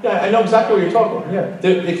bottom. Yeah, I know exactly what you're talking about. Yeah,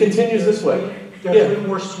 it continues this way. There are 3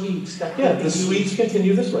 more suites that. Yeah, the suites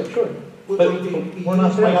continue this way. Sure. will be we're not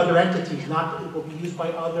used by there. other entities, not, it will be used by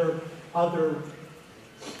other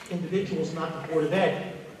individuals, not the Board of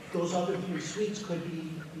Ed. Those other 3 suites could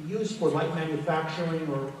be used for light manufacturing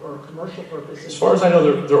or commercial purposes. As far as I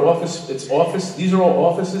know, they're office, these are all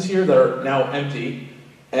offices here that are now empty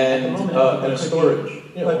and a storage.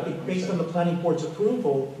 Yeah. But based on the planning board's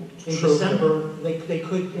approval, in True. December, they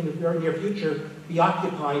could, in the very near future, be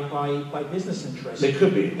occupied by business interests. They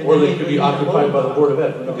could be, And or then they could be occupied by the Board of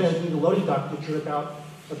Ed. Who They're knows? going to need a loading dock that you're about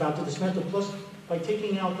to dismantle. Plus, by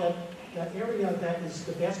taking out that area that is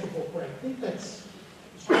the basketball court, I think that's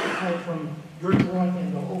from your drawing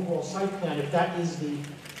and the overall site plan, if that is the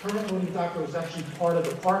current loading dock or is actually part of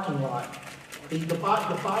the parking lot. The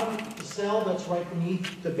bottom, the cell that's right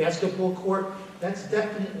beneath the basketball court, that's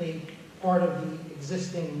definitely part of the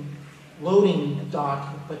existing loading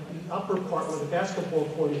dock, but the upper part where the basketball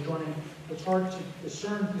court is drawn in, it's hard to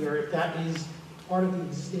discern here if that is part of the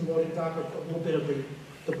existing loading dock or a little bit of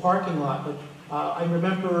the parking lot. But I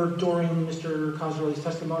remember during Mr. Cosarelli's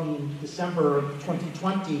testimony in December of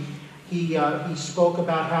 2020, he spoke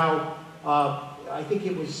about how I think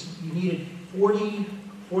it was you needed 40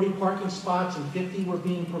 parking spots and 50 were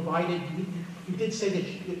being provided. You did say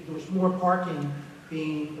that there was more parking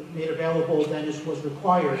being made available than was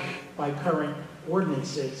required by current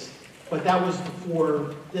ordinances, but that was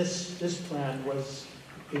before this plan was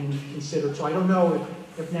being considered. So I don't know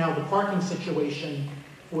if now the parking situation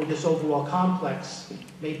for this overall complex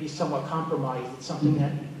may be somewhat compromised. It's something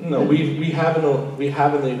that... No, we have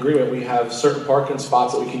in the agreement, we have certain parking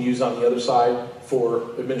spots that we can use on the other side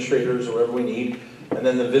for administrators or whatever we need. And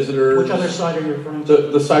then the visitors... Which other side are you referring to?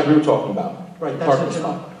 The side we were talking about. Right, parking that's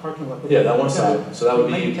spot. parking lot. Yeah, that one side. So that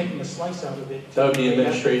would Maybe be... taking a slice out of it. That would be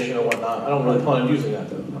administration or whatnot. I don't really plan on using that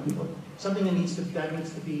though. Something that needs to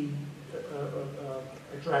be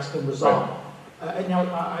addressed and resolved.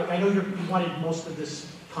 Now, I know you wanted most of this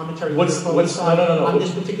commentary No. on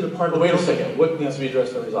this particular part of the Wait a building. second. What needs to be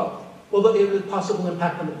addressed and resolved? Well, the possible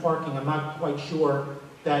impact on the parking. I'm not quite sure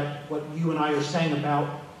that what you and I are saying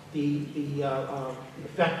about the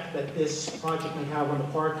effect that this project may have on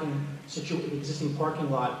the existing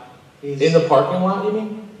parking lot is... In the parking lot, you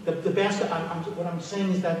mean? What I'm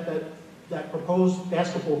saying is that proposed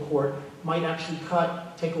basketball court might actually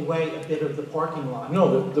take away a bit of the parking lot.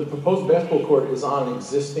 No, the proposed basketball court is on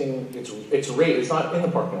existing, it's raised, it's not in the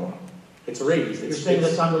parking lot. It's raised. You're saying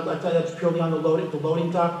that's purely on the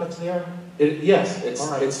loading dock that's there? Yes, All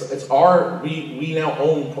right. it's our, we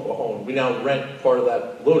now we now rent part of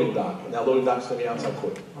that loading dock, and that loading dock's gonna be outside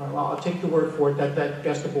court. All right, well, I'll take your word for it that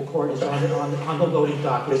basketball court is on the loading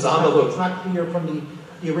dock. It's on the loading. It's not clear from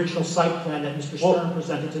the original site plan that Mr. Stern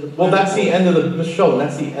presented to the... Well, that's the end of Mr. Sheldon,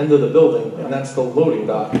 that's the end of the building, and that's the loading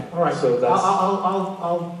dock. All right, So that's...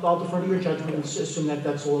 I'll defer to your judgment and assume that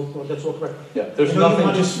that's all correct. Yeah, there's I know you nothing,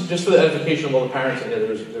 wanted- just for the edification of all the parents in here,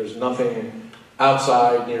 there's nothing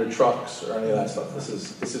outside near trucks or any of that stuff. This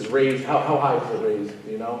is raised, how high is it raised,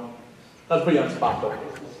 do you know? Not to put you on the spot, but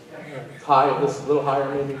high, this a little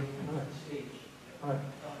higher maybe? All right.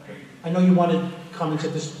 I know you wanted comments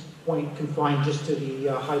at this point confined just to the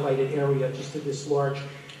highlighted area, just to this large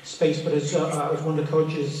space, but as one of the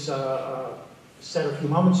coaches said a few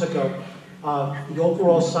moments ago, the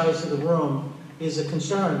overall size of the room is a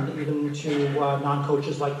concern even to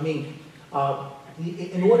non-coaches like me.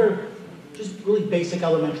 In order, just really basic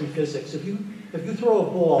elementary physics, if you throw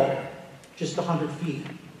a ball just 100 feet,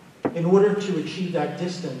 in order to achieve that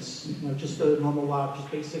distance, just a normal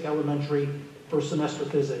just basic elementary first semester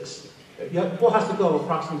physics, the ball has to go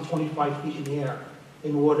approximately 25 feet in the air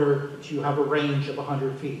in order to have a range of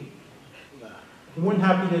 100 feet. I'm more than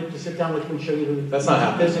happy to sit down with you and show you the That's not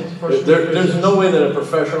happening. physics. There's no way that a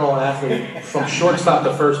professional athlete from shortstop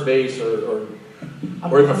to first base or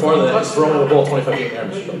even farther than that is throwing the ball 25 feet in the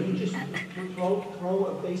air. You just throw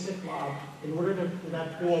a basic lob in order for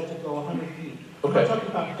that ball to go 100 feet. I'm Okay. not talking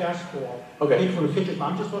about fastball, Okay. from a pitcher's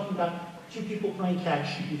mound. I'm just talking about two people playing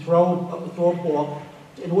catch. You throw a ball.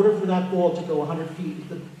 In order for that ball to go 100 feet,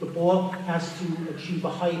 the ball has to achieve a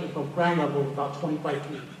height above ground level of about 25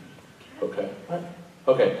 feet. Okay. Right?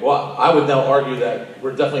 Okay, well, I would now argue that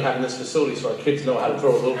we're definitely having this facility so our kids know how to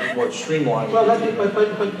throw a little bit more streamlined. Well,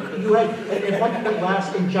 but you had, at one point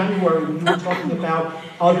last in January, when you were talking about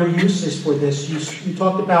other uses for this, you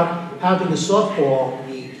talked about having a softball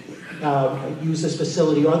league use this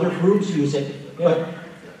facility, or other groups use it. But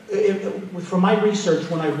from my research,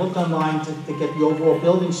 when I looked online to get the overall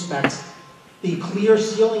building specs, the clear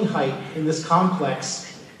ceiling height in this complex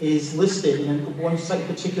is listed, and one site in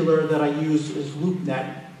particular that I use is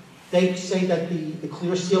LoopNet. They say that the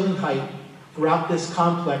clear ceiling height throughout this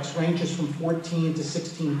complex ranges from 14 to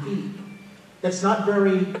 16 feet. that's not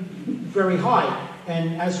very high.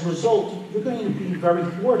 And as a result, you're going to be very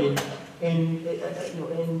thwarted in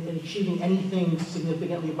achieving anything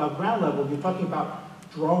significantly above ground level. You're talking about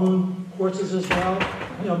drone courses as well.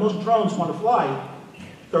 Most drones want to fly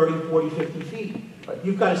 30, 40, 50 feet.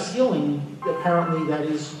 You've got a ceiling, apparently, that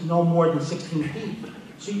is no more than 16 feet.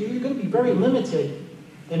 So you're going to be very limited,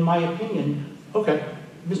 in my opinion. Okay.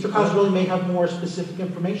 Mr. Cosarelli may have more specific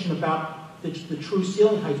information about the true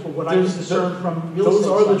ceiling heights, but what I was discerned from real estate.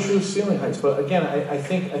 Those are the true ceiling heights, but again, I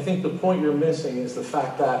think the point you're missing is the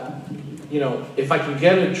fact that, if I can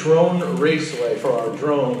get a drone raceway for our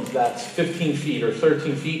drones that's 15 feet or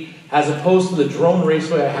 13 feet, as opposed to the drone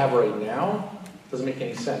raceway I have right now, doesn't make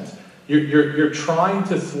any sense. You're trying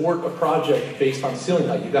to thwart a project based on ceiling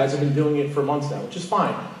height. You guys have been doing it for months now, which is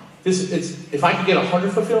fine. If I could get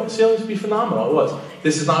 100-foot ceilings, it'd be phenomenal. It was.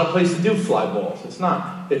 This is not a place to do fly balls. It's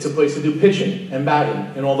not. It's a place to do pitching and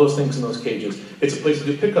batting and all those things in those cages. It's a place to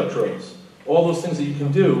do pickup drills. All those things that you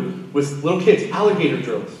can do with little kids. Alligator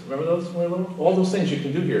drills. Remember those when we were little? All those things you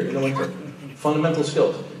can do here in the winter. Fundamental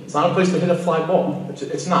skills. It's not a place to hit a fly ball.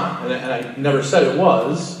 It's not. And I never said it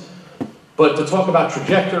was. But to talk about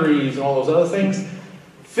trajectories and all those other things,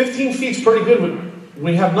 15 feet's pretty good.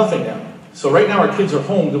 We have nothing now. So right now our kids are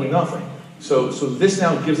home doing nothing. So this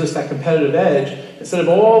now gives us that competitive edge. Instead of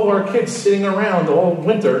all of our kids sitting around all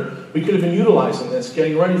winter, we could have been utilizing this,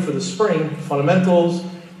 getting ready for the spring, fundamentals,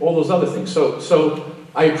 all those other things. So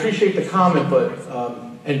I appreciate the comment, but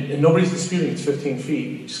and nobody's disputing it's 15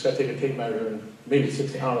 feet. You just got to take a tape measure and maybe it's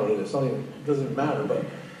 16. I don't know what it is. It doesn't matter.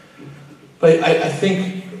 But I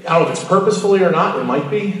think, I don't know if it's purposefully or not. It might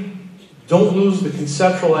be. Don't lose the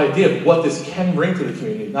conceptual idea of what this can bring to the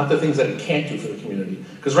community, not the things that it can't do for the community.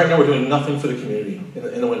 Because right now we're doing nothing for the community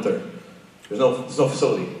in the winter. There's no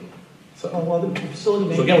facility. So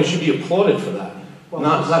again, we should be applauded for that. Well,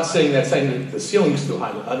 not saying that the ceiling's too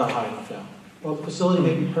high, not high enough now. Well, the facility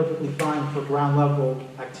may be perfectly fine for ground level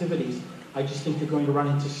activities. I just think you're going to run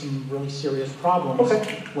into some really serious problems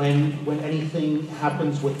when anything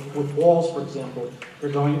happens with walls, for example. They're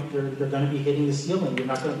going to be hitting the ceiling. You're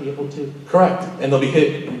not going to be able to. Correct, and they'll be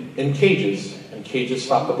hit in cages, and cages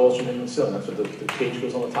stop the balls from hitting the ceiling. That's what the cage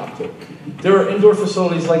goes on the top to. There are indoor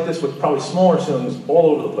facilities like this with probably smaller ceilings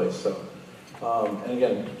all over the place. So, and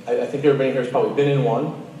again, I think everybody here has probably been in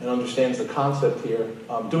one and understands the concept here.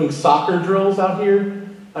 Doing soccer drills out here.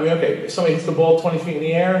 I mean, okay, if somebody hits the ball 20 feet in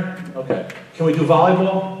the air, okay. Can we do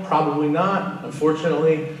volleyball? Probably not,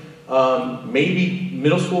 unfortunately. Maybe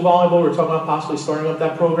middle school volleyball, we're talking about possibly starting up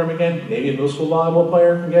that program again. Maybe a middle school volleyball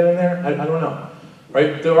player can get in there. I don't know,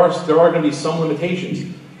 right? There are going to be some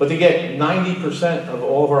limitations, but to get 90% of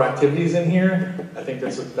all of our activities in here, I think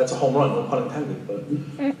that's a home run, no pun intended, but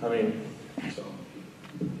I mean, so.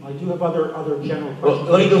 I do have other general questions. Well,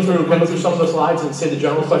 let me go through some of the slides and say the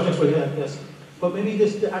general questions with you. Yes. But maybe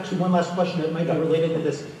actually one last question that might be related to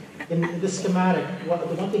this. In this schematic, the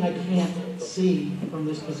one thing I can't see from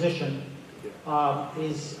this position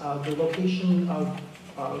is the location of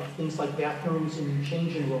things like bathrooms and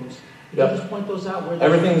changing rooms. Could you just point those out?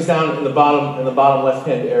 Everything's down in the bottom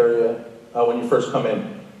left-hand area when you first come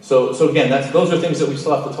in. So again, those are things that we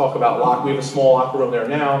still have to talk about. We have a small locker room there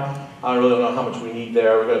now. I really don't know how much we need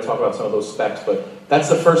there. We're going to talk about some of those specs, but that's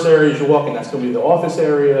the first area as you walk in. That's going to be the office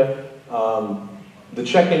area. The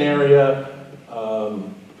check-in area,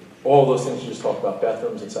 all those things you just talked about,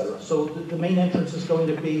 bathrooms, etc. So the main entrance is going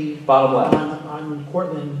to be bottom left on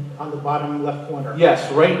Cortland, on the bottom left corner. Yes,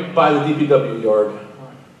 right by the DPW yard.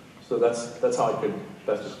 So that's how I could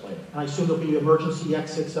best explain it. And I assume there'll be emergency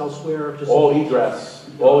exits elsewhere. All egress,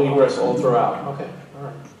 all throughout. Okay,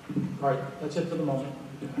 all right. That's it for the moment.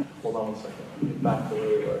 Hold on 1 second. Get back to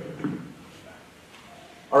where we were.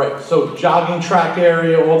 All right, so jogging track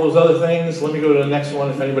area, all those other things. Let me go to the next one.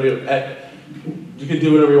 If anybody, you could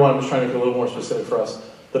do whatever you want. I'm just trying to make it a little more specific for us.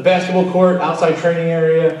 The basketball court, outside training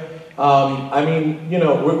area. I mean,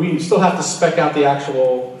 we still have to spec out the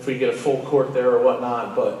actual, if we get a full court there or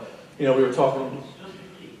whatnot. But we were talking.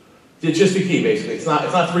 It's just the key, basically. It's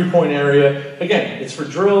not three-point area. Again, it's for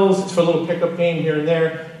drills. It's for a little pickup game here and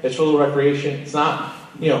there. It's for a little recreation. It's not,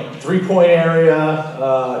 three-point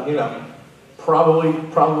area.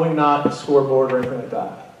 Probably not a scoreboard or anything like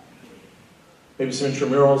that. Maybe some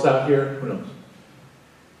intramurals out here, who knows?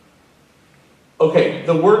 Okay,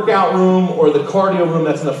 the workout room or the cardio room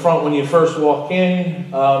that's in the front when you first walk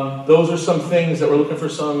in, those are some things that we're looking for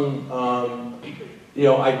some,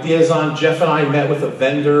 ideas on. Jeff and I met with a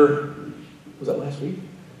vendor, was that last week?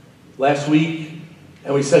 Last week,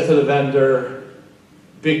 and we said to the vendor,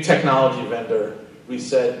 big technology vendor, we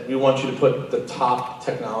said, we want you to put the top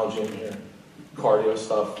technology in here. cardio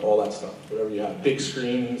stuff, all that stuff, whatever you have, big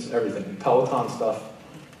screens, everything, Peloton stuff.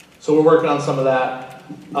 So we're working on some of that.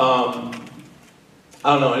 I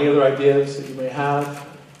don't know, any other ideas that you may have?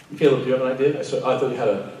 Caleb, do you have an idea? I thought you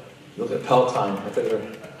had you look at Peloton. I thought you were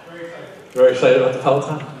very excited about the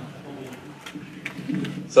Peloton.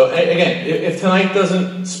 So again, if tonight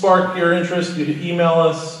doesn't spark your interest, you can email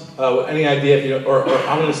us with any idea, if you, or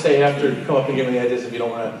I'm going to stay after you come up and give me the ideas. If you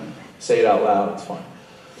don't want to say it out loud, it's fine.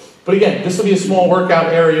 But again, this will be a small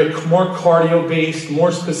workout area, more cardio-based,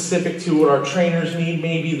 more specific to what our trainers need.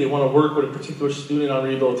 Maybe they want to work with a particular student on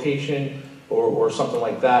rehabilitation or something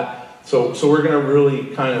like that. So we're going to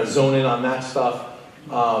really kind of zone in on that stuff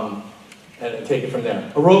and take it from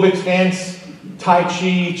there. Aerobics, dance, Tai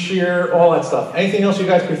Chi, cheer, all that stuff. Anything else you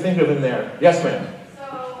guys could think of in there? Yes, ma'am. So,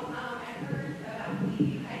 I heard about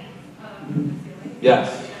the height of the ceiling. Yes.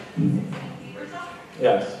 6 feet or so.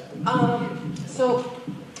 Yes. So,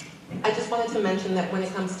 I just wanted to mention that when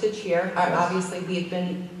it comes to cheer, obviously we've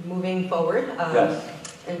been moving forward. Yes.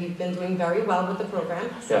 And we've been doing very well with the program.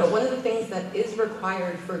 Yes. But one of the things that is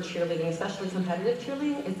required for cheerleading, especially competitive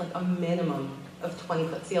cheerleading, is like a minimum of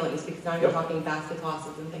 20-foot ceilings, because now you're talking basket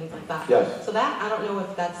tosses and things like that. Yes. So that, I don't know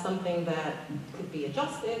if that's something that could be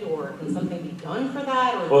adjusted, or can something be done for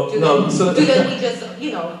that, or Well, do no, then, so do then we just,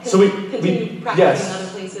 you know, So we- continue practicing yes. in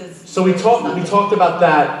other places? So we talked about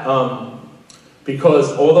that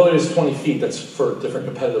because although it is 20 feet, that's for different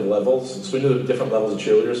competitive levels. So we knew the different levels of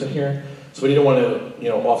cheerleaders in here. So we didn't want to,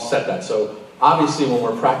 offset that. So obviously, when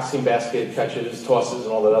we're practicing basket catches, tosses,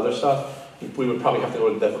 and all that other stuff, we would probably have to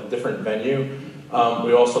go to a different venue.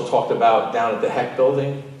 We also talked about down at the Heck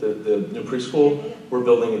building, the new preschool. We're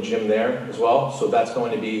building a gym there as well. So that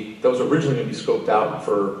was originally going to be scoped out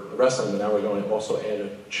for wrestling, but now we're going to also add a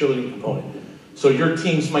cheerleading component. So your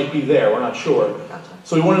teams might be there, we're not sure. Gotcha.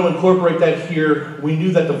 So we wanted to incorporate that here. We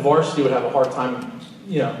knew that the varsity would have a hard time,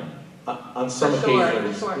 on some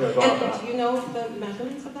occasions. For sure. going And up. do you know the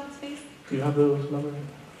measurements of that space? Do you have those numbers?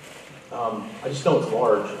 I just know it's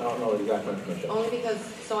large. I don't know the exact information. Only because,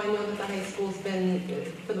 so I know that the high school's been,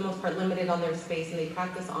 for the most part, limited on their space, and they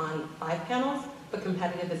practice on 5 panels, but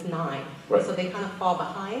competitive is 9. Right. So they kind of fall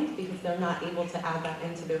behind because they're not able to add that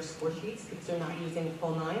into their score sheets because they're not using the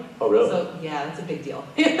full 9. Oh, really? So, yeah, it's a big deal.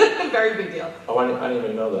 Very big deal. Oh, I didn't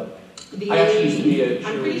even know that. I actually used to be a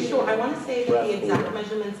I'm pretty cheerleading sure, I want to say that ref the exact or-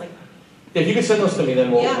 measurements, like, If you could send those to me,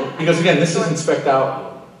 then we'll. Yeah. Because again, this isn't spec'd out.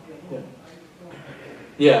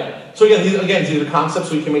 Yeah. So again, these are concepts,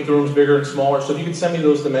 so you can make the rooms bigger and smaller. So if you could send me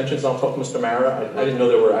those dimensions, I'll talk to Mr. Mara. I didn't know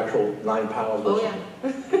there were actual 9 panels. oh yeah.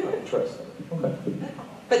 Oh, interesting. Okay.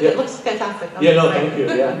 But Yeah. it looks fantastic. I'm Yeah. No. excited. Thank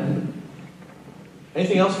you. Yeah.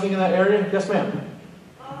 Anything else you think in that area? Yes, ma'am.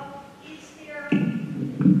 Is there any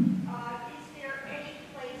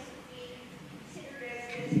place being considered as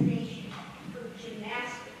destination for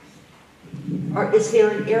gymnastics? Or is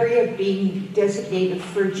there an area being designated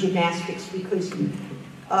for gymnastics? Because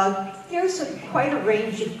there's quite a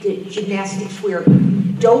range of gymnastics where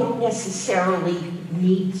you don't necessarily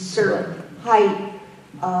need certain height,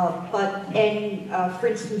 for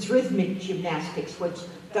instance, rhythmic gymnastics, which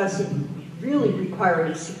doesn't really require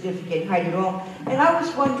any significant height at all. And I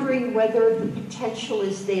was wondering whether the potential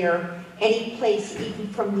is there, any place even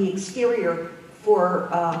from the exterior, for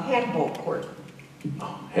handball court.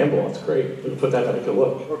 Oh, handball. That's great. We can put that to a good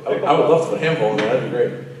look. I would love to put handball in there. That'd be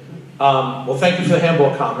great. Well, thank you for the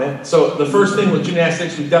handball comment. So the first thing with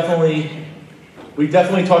gymnastics, we definitely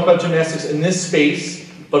talked about gymnastics in this space,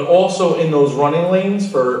 but also in those running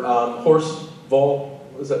lanes for horse vault.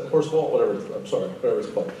 Is that horse vault? Whatever it's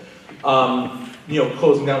called.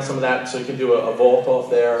 Closing down some of that so you can do a vault off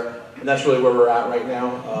there, and that's really where we're at right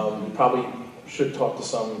now. We probably should talk to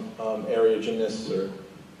some area gymnasts, or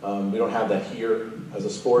we don't have that here as a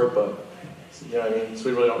sport, but you know what I mean. So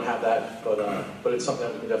we really don't have that, but it's something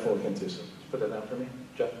that we can definitely look into. So put that down for me,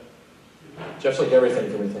 Jeff. Jeff's like everything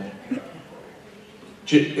for me tonight.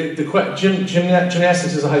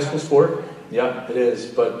 Gymnastics is a high school sport. Yeah, it is.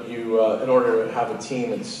 But you, in order to have a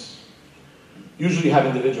team, it's usually you have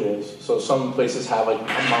individuals. So some places have like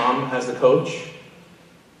a mom as the coach,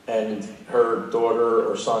 and her daughter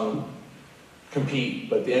or son compete.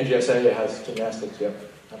 But the NGSA has gymnastics. Yeah,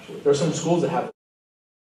 absolutely. There are some schools that have.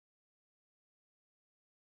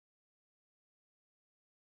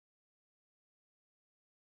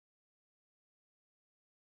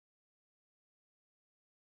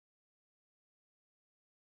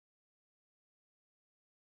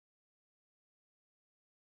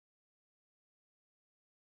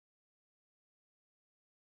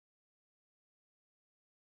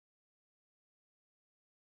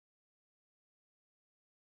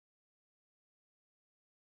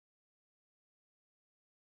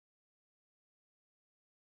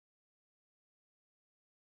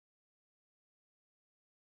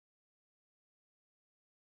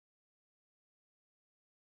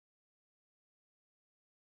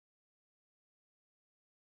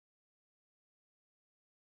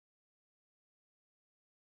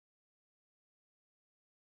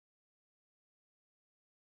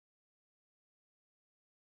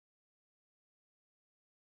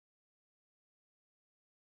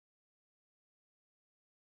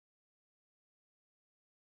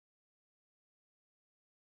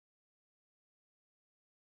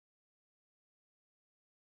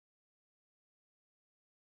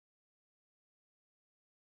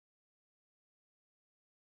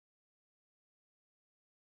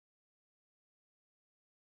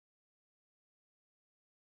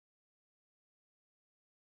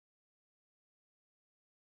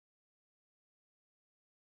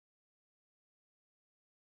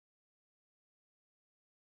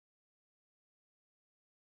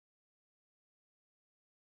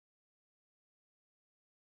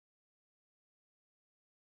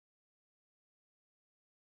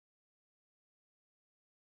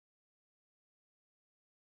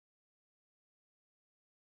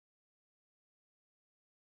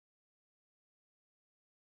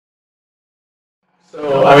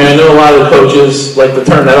 So, I mean, I know a lot of the coaches like to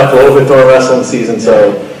turn that up a little bit during wrestling season,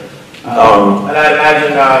 so. And I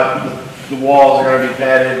imagine the walls are going to be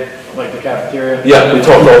padded, like the cafeteria. Yeah, we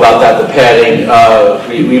talked all about that, the padding.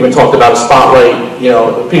 We even talked about a spotlight, you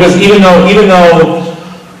know, because even though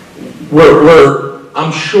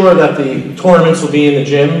I'm sure that the tournaments will be in the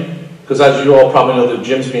gym, because as you all probably know, the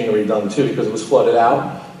gym's being redone too because it was flooded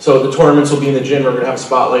out. So the tournaments will be in the gym. We're going to have a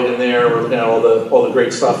spotlight in there. We're looking at all the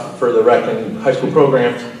great stuff for the rec and high school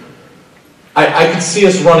programs. I could see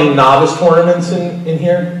us running novice tournaments in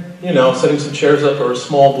here. You know, setting some chairs up or a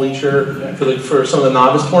small bleacher for some of the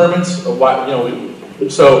novice tournaments. You know,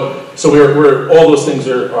 so we're all those things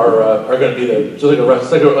are going to be there, just like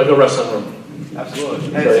a wrestling room.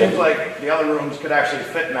 Absolutely. And it seems like the other rooms could actually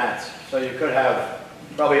fit mats, so you could have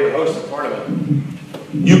probably even host a tournament.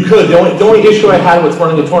 You could. The only issue I had with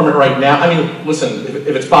running a tournament right now, I mean, listen, if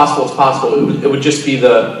it's possible, it's possible. It would just be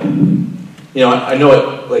you know, I know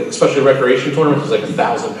it, like, especially recreation tournaments, there's like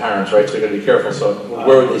 1,000 parents, right? So you got to be careful. So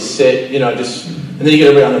where would they sit? You know, and then you get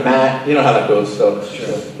everybody on the mat. You know how that goes. So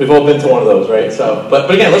we've all been to one of those, right? So,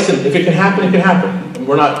 but again, listen, if it can happen, it can happen. And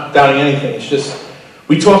we're not doubting anything. It's just,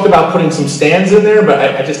 we talked about putting some stands in there, but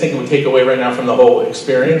I just think it would take away right now from the whole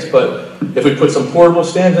experience. But if we put some portable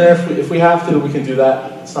stands in there, if we have to, we can do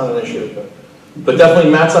that. It's not an issue. But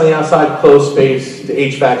definitely mats on the outside, closed space, the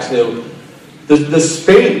HVAC's new. The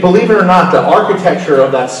space, believe it or not, the architecture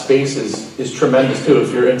of that space is tremendous too.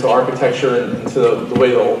 If you're into architecture and into the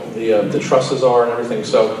way the trusses are and everything.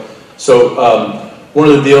 So one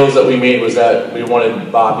of the deals that we made was that we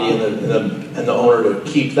wanted Bobby and the owner to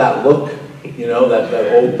keep that look, you know, that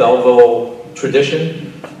old Belleville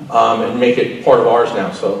tradition, and make it part of ours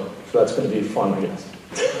now. So that's going to be fun, I guess.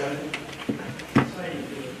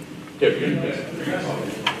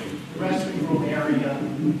 Restroom room area.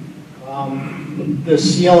 The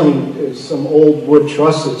ceiling is some old wood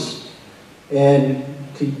trusses, and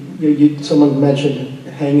someone mentioned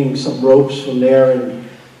hanging some ropes from there and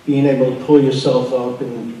being able to pull yourself up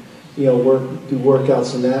and, you know, do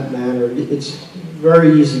workouts in that manner. It's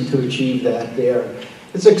very easy to achieve that there.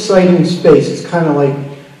 It's exciting space. It's kind of like,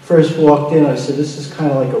 first walked in, I said, this is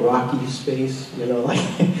kind of like a Rocky space, you know, like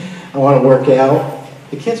I want to work out.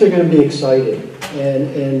 The kids are going to be excited,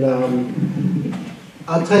 and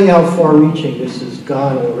I'll tell you how far-reaching this has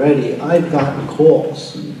gone already. I've gotten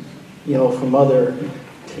calls, you know, from other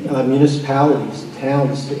municipalities,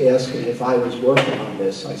 towns, asking if I was working on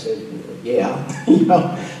this. I said, yeah, you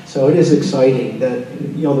know. So it is exciting that,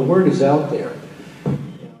 you know, the word is out there. You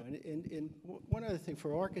know, and one other thing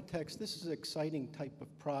for architects, this is an exciting type of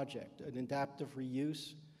project, an adaptive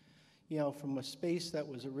reuse. You know, from a space that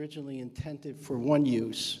was originally intended for one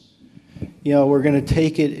use, you know, we're going to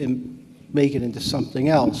take it and make it into something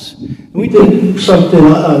else. And we did something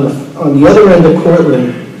on the other end of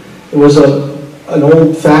Cortland. It was an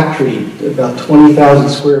old factory, about 20,000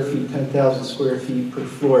 square feet, 10,000 square feet per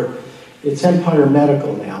floor. It's Empire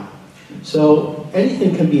Medical now. So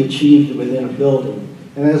anything can be achieved within a building.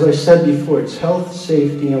 And as I said before, it's health,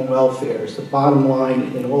 safety, and welfare is the bottom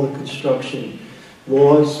line in all the construction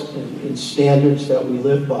laws and standards that we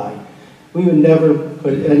live by. We would never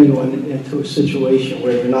put anyone into a situation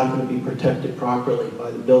where they're not going to be protected properly by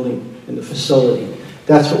the building and the facility.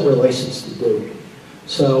 That's what we're licensed to do.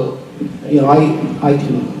 So, you know, I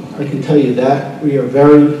can tell you that we are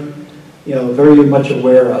very, you know, very much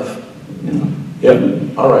aware of. You know.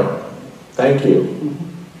 Yep. All right. Thank you.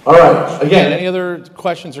 All right. Again, any other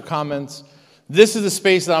questions or comments? This is a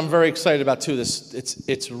space that I'm very excited about too.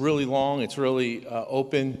 It's really long. It's really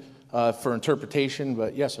open for interpretation.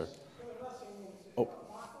 But yes, sir.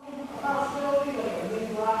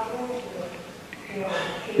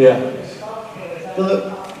 Yeah.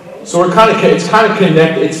 So we're it's kind of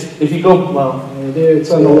connected. If you go, well, it's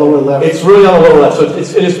on the lower left. It's really on the lower left, so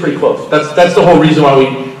it is pretty close. That's the whole reason why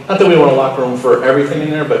not that we want a locker room for everything in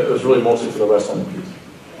there, but it was really mostly for the wrestling piece.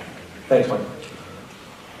 Thanks, Mike.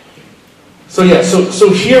 So yeah, so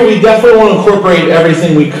here we definitely want to incorporate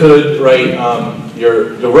everything we could, right?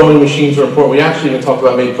 The rowing machines are important. We actually even talked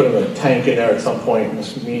about maybe putting a tank in there at some point. In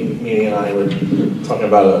this meeting and I were talking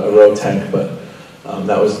about a row tank, but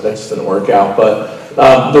that just didn't work out. But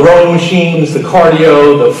the rowing machines, the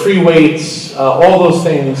cardio, the free weights, all those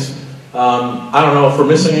things. I don't know if we're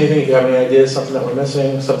missing anything. If you have any ideas, something that we're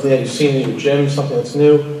missing, something that you've seen in your gym, something that's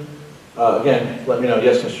new. Again, let me know.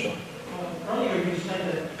 Yes, Mr. Shaw. Earlier you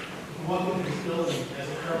said that you walk into this building as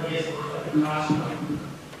it currently is, like a Costco.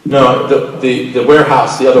 No, the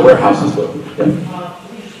warehouse, the other warehouses do. Yeah.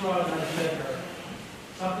 Let me just throw out an idea here.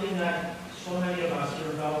 Something that so many of us here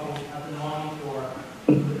in Belleville have been longing for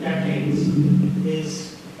decades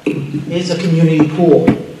is is a community pool.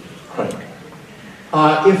 Right.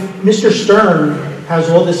 If Mr. Stern has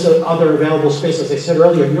all this other available space, as I said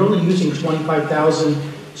earlier, you're only using 25,000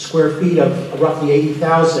 square feet of roughly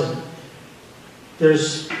 80,000.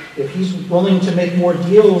 If he's willing to make more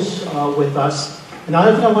deals with us, and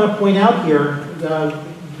another thing I want to point out here,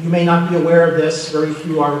 you may not be aware of this, very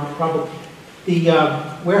few are probably, the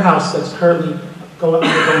warehouse that's currently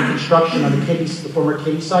undergoing construction on the former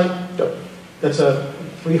Kitty site, that's a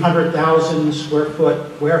 300,000 square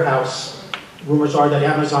foot warehouse. Rumors are that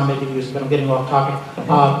Amazon may be using, but I'm getting off topic.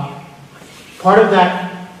 Part of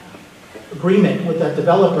that agreement with that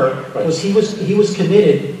developer was he was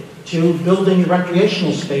committed to building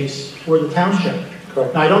recreational space for the township.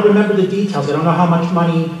 Correct. Now, I don't remember the details. I don't know how much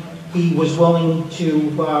money he was willing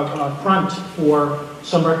to front for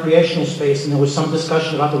some recreational space, and there was some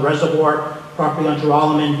discussion about the reservoir property on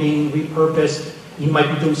Geralman being repurposed. He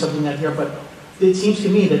might be doing something out there, but it seems to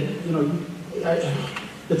me that, you know,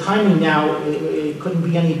 the timing now, it couldn't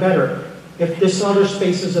be any better. If this other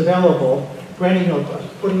space is available, granted, you know,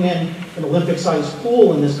 putting in an Olympic-sized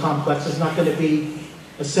pool in this complex is not going to be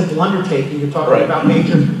a simple undertaking. You're talking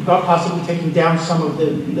about possibly taking down some of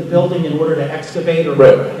the building in order to excavate or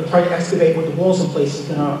and try to excavate with the walls in place is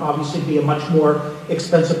going to obviously be a much more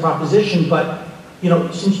expensive proposition. But, you know,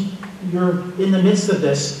 since you're in the midst of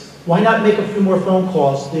this, why not make a few more phone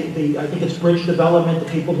calls? I think it's Bridge Development,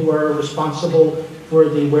 the people who are responsible for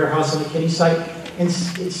the warehouse on the Kitty site, and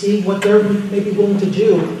see what they're maybe willing to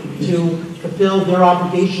do to fulfill their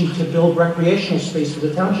obligation to build recreational space for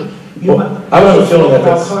the township. I have a feeling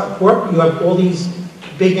that you have all these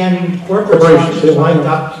big end corporations lined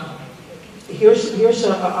up. Here's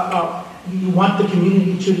you want the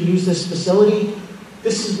community to use this facility.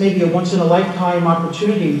 This is maybe a once-in-a-lifetime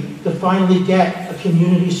opportunity to finally get a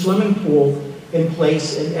community swimming pool in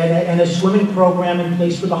place and a swimming program in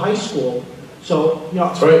place for the high school. So, you know,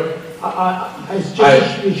 that's right.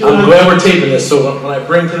 I'm glad we're taping this, so when I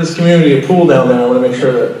bring to this community a pool down there, I want to make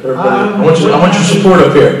sure that everybody, I want your support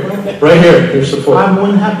up here. Right here, your support. I'm more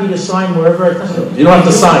than happy to sign wherever I can. You don't have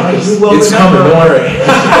to sign, it's coming, don't worry.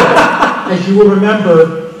 As you will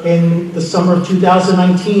remember, in the summer of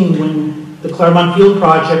 2019, when the Claremont Field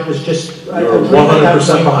project was just... You were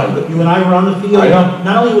 100% behind it. You and I were on the field. I know.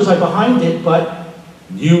 Not only was I behind it, but...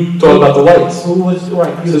 You thought about the lights. Who was,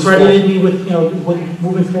 right, you credited me with, you know, with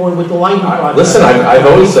moving forward with the lighting project. Listen, I've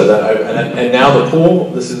always said that, and now the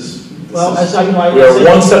pool, this is... Well, as I, you know, we are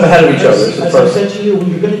one step ahead of each other. As I said to you, when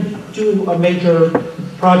you're going to do a major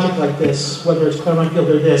project like this, whether it's Claremont Field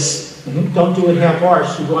or this, don't do it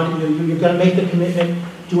half-arsed. You've got to make the commitment,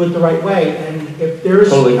 do it the right way. And if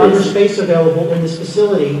there's other space available in this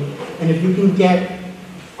facility, and if you can get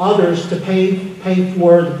others to pay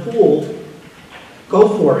for the pool, go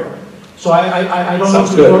for it. So I don't know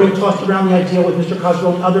if we've already tossed around the idea with Mr.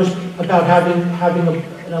 Cosgrove and others about having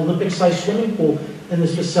an Olympic-sized swimming pool in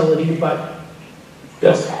this facility, but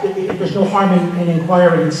there's no harm in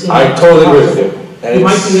inquiring and seeing. I totally agree with you. You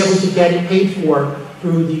might be able to get it paid for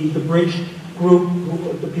through the Bridge Group,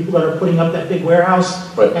 the people that are putting up that big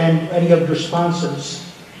warehouse, and any of your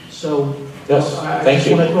sponsors. So I thank just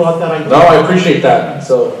you. want to throw out that idea. No, I appreciate that.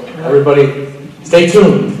 So everybody, stay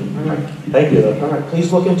tuned. All right. Thank you. All right,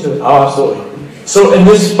 please look into it. Oh, absolutely. So in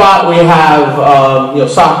this spot we have, you know,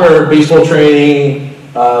 soccer, baseball training,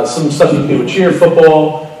 some stuff you can do with cheer,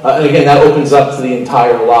 football, and again, that opens up to the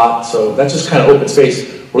entire lot. So that's just kind of open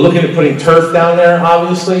space. We're looking at putting turf down there,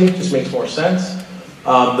 obviously, just makes more sense.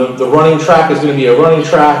 The running track is going to be a running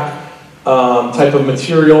track type of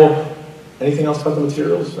material. Anything else about the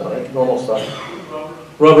materials? All right, normal stuff.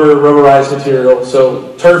 Rubberized material.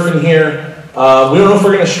 So turf in here. We don't know if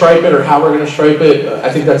we're going to stripe it or how we're going to stripe it.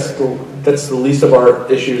 I think that's the least of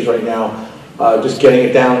our issues right now, just getting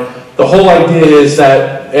it down. The whole idea is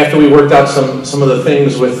that after we worked out some of the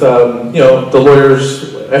things with you know, the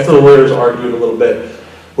lawyers, after the lawyers argued a little bit,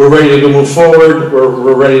 we're ready to go move forward.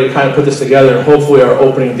 We're ready to kind of put this together, and hopefully our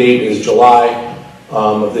opening date is July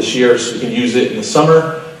of this year, so we can use it in the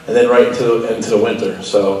summer and then right into the winter.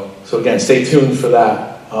 So again, stay tuned for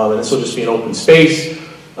that, and this will just be an open space.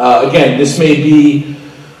 Again, this may be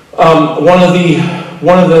one of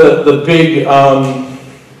the big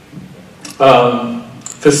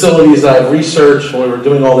facilities that I've researched when we were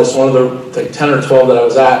doing all this. One of the 10 or 12 that I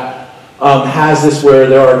was at has this where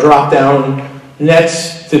there are drop-down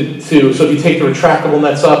nets so if you take the retractable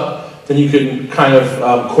nets up, then you can kind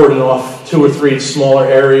of cordon off 2 or 3 smaller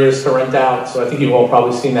areas to rent out. So I think you've all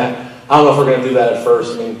probably seen that. I don't know if we're going to do that at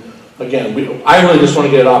first. I mean, again, I really just want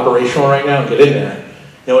to get it operational right now and get in there.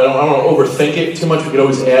 You know, I don't want to overthink it too much. We could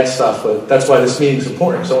always add stuff, but that's why this meeting is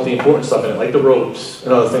important, because I want the important stuff in it, like the ropes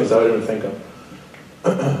and other things that I didn't even think of.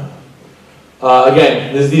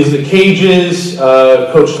 Again, these are the cages.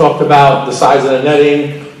 Coach talked about the size of the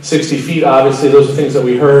netting, 60 feet, obviously. Those are things that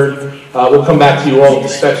we heard. We'll come back to you all with the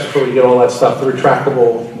specs before we get all that stuff, the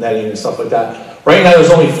retractable netting and stuff like that. Right now,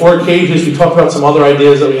 there's only 4 cages. We talked about some other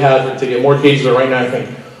ideas that we have to get more cages, but right now I think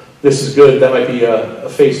this is good. That might be a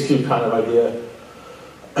phase 2 kind of idea.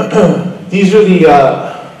 These are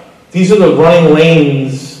the running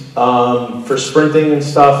lanes for sprinting and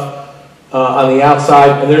stuff on the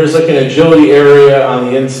outside, and there's like an agility area on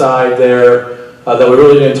the inside there that we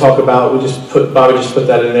really didn't talk about. Bobby just put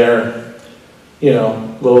that in there, you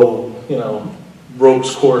know, little, you know,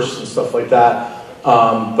 ropes course and stuff like that.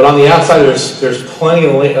 But on the outside, there's plenty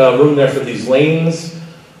of room there for these lanes,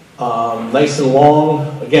 nice and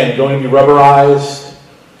long. Again, going to be rubberized.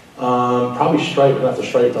 Probably striped, not the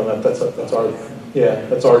striped on that.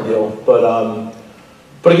 That's our deal.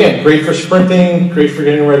 But again, great for sprinting, great for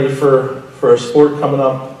getting ready for a sport coming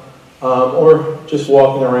up, or just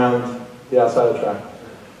walking around the outside of the track.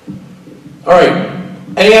 All right.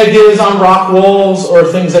 Any ideas on rock walls or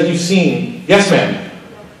things that you've seen? Yes, ma'am.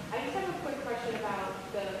 I just have a quick question about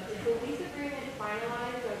is the lease agreement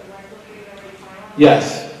finalized or the rental agreement already finalized?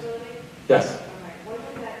 Yes. Yes. Okay.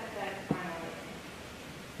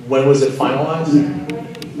 When was that finalized?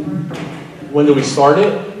 When did we start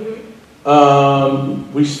it?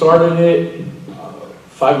 We started it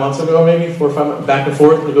 5 months ago, maybe 4 or 5 months, back and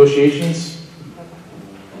forth negotiations.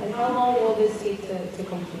 Okay. And how long will this take to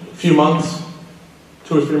complete? A few months,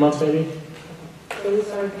 2 or 3 months, maybe. So we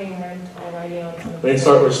started paying rent already on. We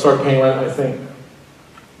start paying rent, I think,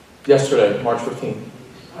 yesterday, March 15th.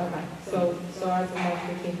 Okay. So as of March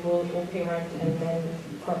 15th, we'll pay rent, and then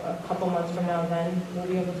for a couple months from now, then we'll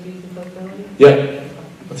be able to use the facility. Yeah,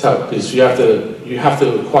 that's how it is. You have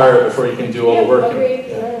to acquire it before you can do all the work. Agreed.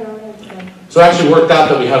 Yeah. No, So it actually worked out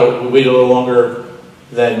that we waited a little longer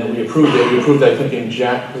than we approved it. We approved it, I think, in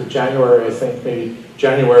January. I think maybe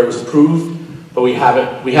January was approved, but we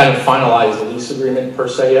hadn't finalized the lease agreement per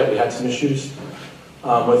se yet. We had some issues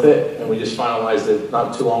with it, and we just finalized it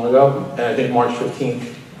not too long ago. And I think March 15th,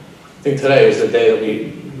 I think today is the day that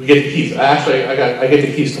we get the keys. Actually, I get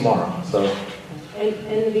the keys tomorrow. So. And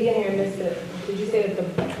in the beginning, I missed it. Did you say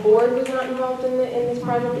that the board was not involved in this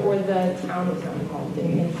project, or the town was not involved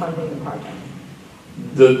in funding the project?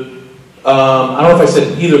 I don't know if I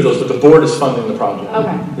said either of those, but the board is funding the project.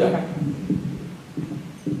 Okay. Yeah. Okay.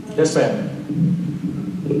 Yes,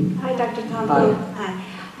 ma'am. Hi, Dr. Tomko. Hi.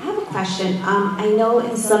 I have a question. I know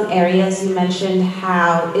in some areas you mentioned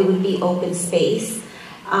how it would be open space,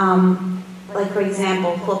 like for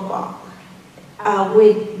example, football.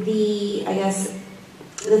 With the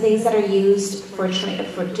things that are used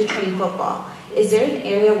to train football, is there an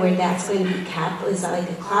area where that's going to be kept? Is that like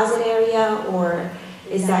a closet area, or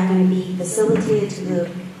is that going to be facilitated to the,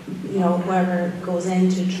 whoever goes in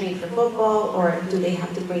to train for football, or do they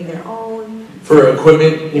have to bring their own? For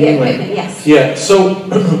equipment, you mean? Equipment, yes. Yeah.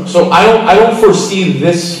 So I don't foresee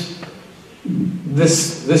this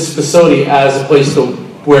facility as a place to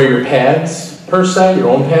wear your pads per se, your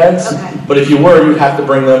own pads. Okay. But if you were, you'd have to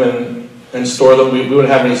bring them and store them. We wouldn't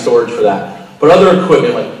have any storage for that. But other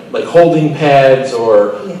equipment, like holding pads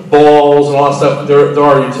or balls and all that stuff, there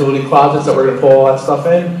are utility closets that we're going to pull all that stuff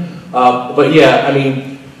in. But yeah, I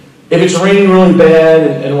mean, if it's raining really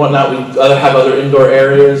bad and whatnot, we'd have other indoor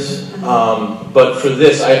areas. But for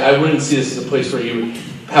this, I wouldn't see this as a place where you would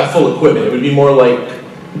have full equipment. It would be more like,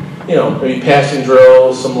 maybe passing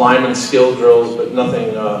drills, some lineman skill drills, but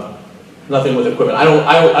nothing with equipment. I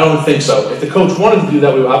don't think so. If the coach wanted to do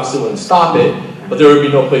that, we obviously wouldn't stop it, but there would be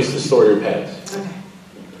no place to store your pads. Okay.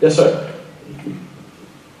 Yes, sir.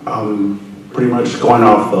 Pretty much going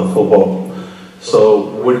off the football.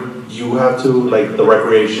 So would you have to, like the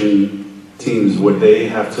recreation teams, would they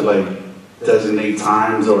have to like designate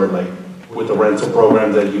times or like with the rental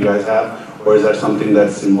program that you guys have? Or is that something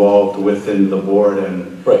that's involved within the board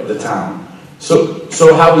and the town? So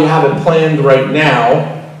how we have it planned right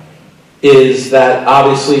now is that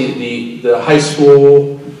obviously the high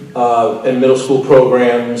school and middle school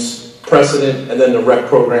programs precedent, and then the rec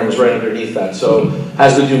program is right underneath that. So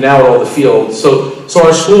as we do now at all the fields, so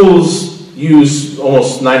our schools use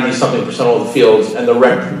almost 90-something% of all the fields, and the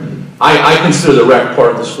rec, I consider the rec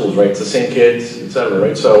part of the schools, right? It's the same kids, etc.,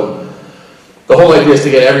 right? So the whole idea is to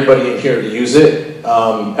get everybody in here to use it,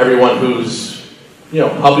 everyone who's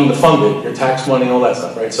helping to fund it, your tax money, all that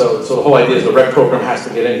stuff, right? So the whole idea is the rec program has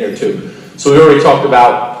to get in here too. So we already talked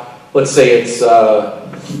about, let's say it's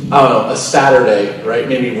I don't know, a Saturday, right?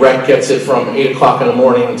 Maybe rec gets it from 8 o'clock in the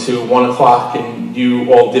morning to 1 o'clock, and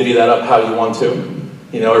you all divvy that up how you want to.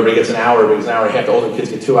 You know, everybody gets an hour, everybody gets an hour and a half, the older kids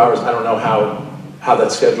get 2 hours. I don't know how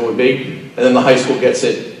that schedule would be. And then the high school gets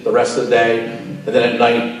it the rest of the day, and then at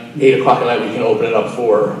night, 8 o'clock at night, we can open it up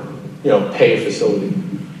for, you know, pay a facility,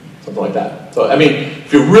 something like that. So, I mean,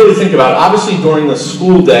 if you really think about it, obviously during the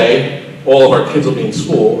school day, all of our kids will be in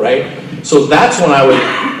school, right? So that's when I would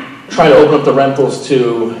try to open up the rentals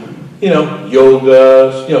to, you know,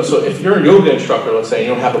 yoga, you know, so if you're a yoga instructor, let's say, and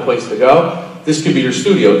you don't have a place to go, this could be your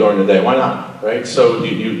studio during the day, why not, right? So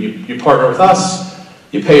you partner with us,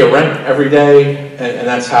 you pay a rent every day, and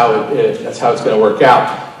that's how it's going to work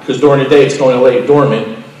out. Because during the day, it's going to lay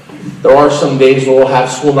dormant. There are some days where we'll have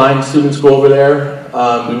School 9 students go over there.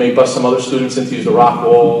 We may bust some other students in to use the rock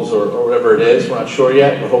walls or whatever it is. We're not sure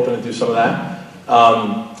yet. We're hoping to do some of that.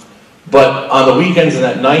 But on the weekends and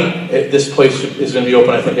at night, this place is going to be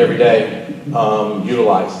open, I think, every day,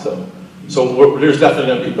 utilized. So there's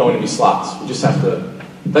definitely going to be slots. We just have to,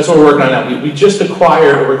 that's what we're working on now. We just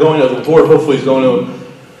acquired, or we're going to, the board hopefully is going to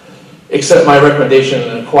accept my recommendation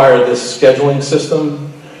and acquire this scheduling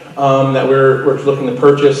system that we're looking to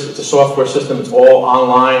purchase. It's a software system. It's all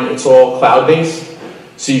online. It's all cloud-based.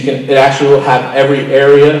 So it actually will have every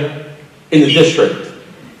area in the district.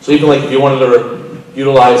 So even like if you wanted to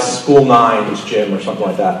utilize School 9's gym or something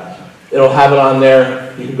like that, it'll have it on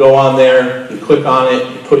there. You can go on there, you click on it,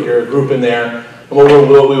 you put your group in there. And what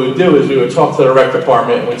we would do is we would talk to the rec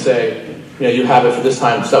department and we'd say, you know, you have it for this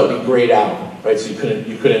time, so that would be grayed out, right? So you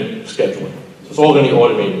couldn't schedule it. So it's all going to be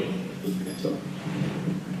automated. So.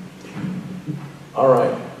 All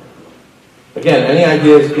right. Again, any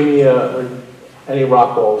ideas? Give me any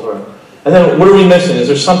rock walls or. And then what are we missing? Is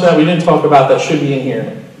there something that we didn't talk about that should be in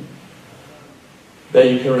here that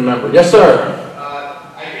you can remember? Yes, sir.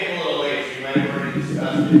 I came a little late, so you might have already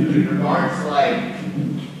discussed it. But in regards to, like,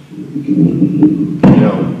 you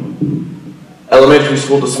know, elementary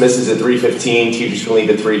school dismisses at 3:15, teachers can leave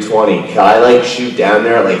at 3:20. Can I, like, shoot down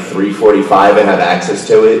there at, like, 3:45 and have access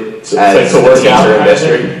to it as a teacher in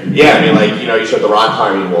district? Yeah, I mean, like, you know, you showed the rock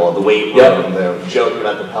climbing wall, the weight room, the joking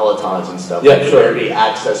about the pelotons and stuff. Yeah, like, sure. There be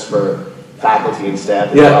access for faculty and staff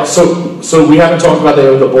as Yeah, well. so we haven't talked about that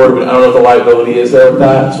with the board, but I don't know what the liability is there with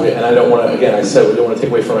that. So and I don't want to, again, I said we don't want to take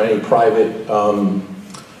away from any private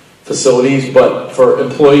facilities, but for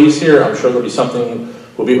employees here, I'm sure there'll be something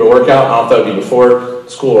we'll be able to work out. I don't know if that would be before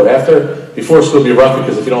school or after. Before school would be rough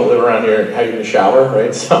because if you don't live around here, how are you going to shower,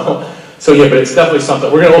 right? So yeah, but it's definitely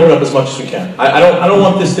something. We're going to open up as much as we can. I don't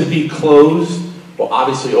want this to be closed, well,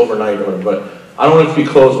 obviously overnight, but I don't want it to be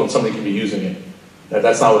closed when somebody can be using it.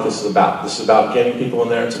 That's not what this is about. This is about getting people in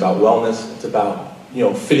there. It's about wellness. It's about, you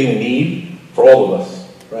know, fitting a need for all of us,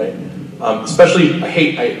 right? Especially,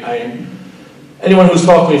 anyone who's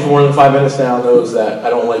talked to me for more than 5 minutes now knows that I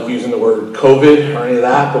don't like using the word COVID or any of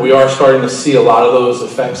that, but we are starting to see a lot of those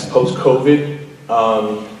effects post-COVID.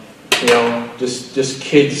 You know, just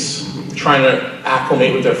kids trying to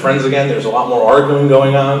acclimate with their friends again. There's a lot more arguing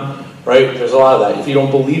going on, right? There's a lot of that. If you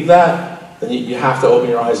don't believe that, then you have to open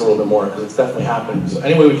your eyes a little bit more because it's definitely happening. So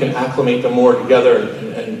any way we can acclimate them more together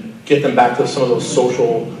and get them back to some of those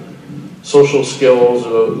social skills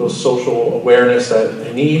or those social awareness that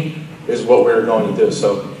they need is what we're going to do.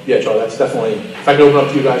 So yeah, Charlie, that's definitely, if I could open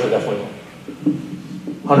up to you guys, I definitely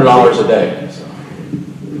will. $100 a day. So.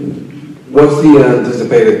 What's the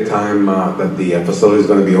anticipated time that the facility is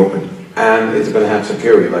going to be open? And it's going to have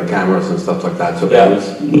security, like cameras and stuff like that. So yeah,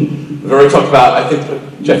 we've already talked about, I think,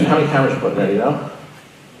 Jeff, how many cameras are put in there, you know?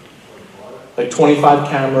 Like 25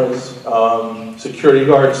 cameras, security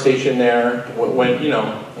guard stationed there, when you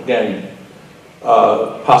know, again,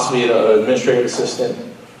 possibly an administrative assistant.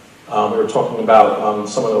 We were talking about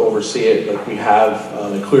someone to oversee it, like we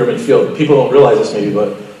have in Clearman Field. People don't realize this maybe,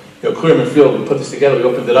 but you know, Clearman Field, we put this together, we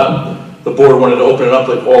opened it up. The board wanted to open it up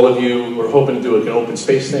like all of you were hoping to do like an open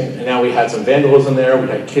space thing, and now we had some vandalism there, we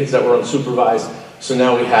had kids that were unsupervised, so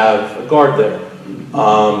now we have a guard there.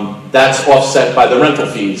 That's offset by the rental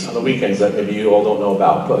fees on the weekends that maybe you all don't know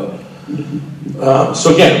about, but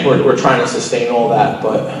so again, we're trying to sustain all that,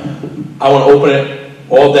 but I want to open it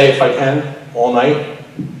all day if I can, all night,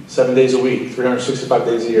 7 days a week, 365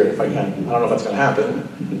 days a year if I can. I don't know if that's going to happen,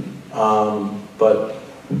 but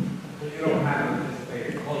You don't have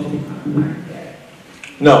anticipated closing time.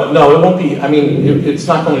 no, it won't be. I mean, it's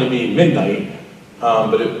not going to be midnight,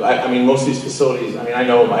 but I mean, most of these facilities. I mean, I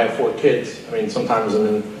know I have 4 kids. I mean, sometimes I'm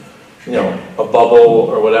in, you know, a bubble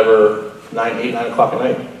or whatever, 8, 9 o'clock at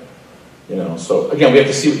night. You know, so again, we have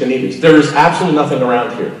to see what the need is. There is absolutely nothing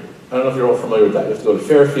around here. I don't know if you're all familiar with that. You have to go to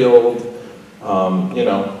Fairfield. You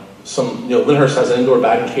know, Lyndhurst has an indoor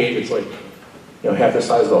batting cage. It's like, half the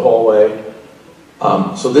size of the hallway.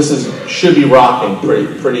 So this should be rocking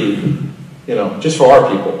pretty, just for our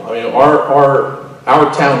people. I mean,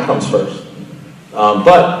 our town comes first.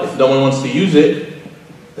 But if no one wants to use it,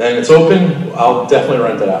 then it's open. I'll definitely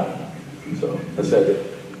rent it out. So that's it.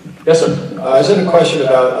 Yes, sir. I just had a question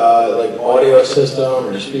about like audio system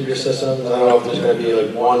or speaker systems. I don't know if there's going to be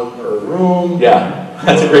like one per room. Yeah,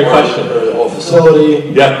 that's a great question. For the whole facility.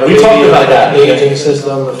 Yeah, we talked about that. Aging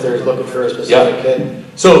system if they're looking for a specific kid.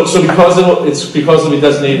 So because it'll be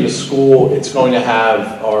designated as school, it's going to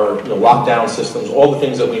have our lockdown systems, all the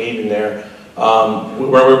things that we need in there. We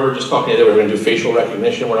were just talking today, we're going to do facial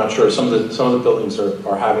recognition. We're not sure. Some of the buildings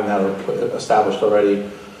are having that established already.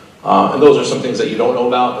 And those are some things that you don't know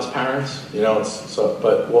about as parents,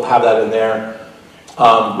 but we'll have that in there.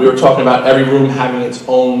 We were talking about every room having its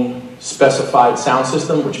own specified sound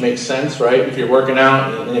system, which makes sense, right? If you're working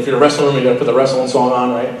out, and if you're in a wrestling room, you're going to put the wrestling song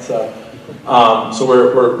on, right? So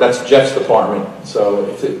that's Jeff's department. So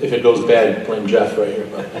if it goes bad, blame Jeff right here.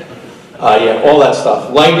 But, yeah, all that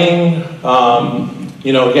stuff. Lighting,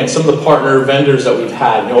 again, some of the partner vendors that we've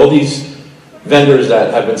had, all these vendors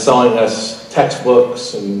that have been selling us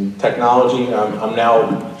textbooks and technology, I'm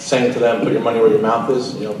now saying to them, put your money where your mouth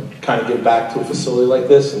is, kind of give back to a facility like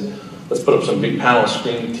this, and let's put up some big panel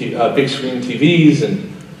screen, big screen TVs,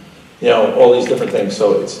 and all these different things.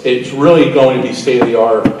 So it's really going to be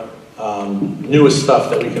state-of-the-art, newest stuff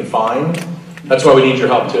that we can find. That's why we need your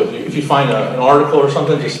help too. If you find an article or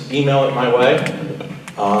something, just email it my way.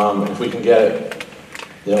 If we can get it,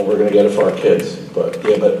 we're going to get it for our kids. But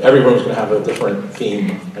every room's going to have a different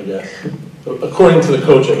theme, I guess. According to the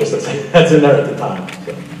coach, I guess that's in there at the time.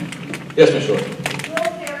 So. Yes, Ms. Short.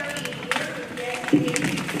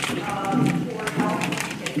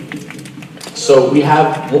 So we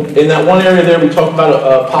have, in that one area there, we talked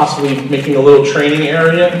about possibly making a little training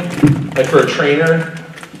area, like for a trainer.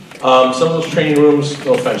 Some of those training rooms,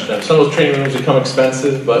 no offense, Jen, some of those training rooms become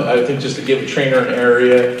expensive, but I think just to give a trainer an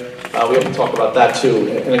area, we have to talk about that too.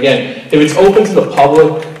 And again, if it's open to the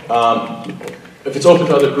public, if it's open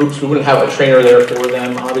to other groups, we wouldn't have a trainer there for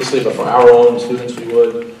them, obviously, but for our own students we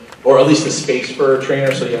would, or at least a space for a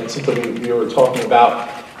trainer. So yeah, it's something we were talking about.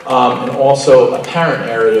 And also a parent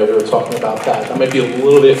area, we were talking about that. That might be a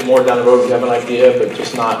little bit more down the road if you have an idea, but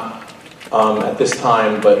just not at this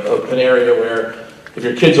time. But an area where if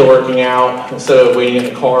your kids are working out, instead of waiting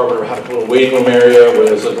in the car, we have a little waiting room area where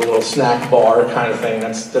there's like a little snack bar kind of thing.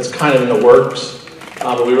 That's kind of in the works.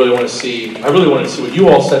 But we really want to see, I really wanted to see what you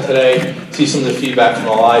all said today, see some of the feedback from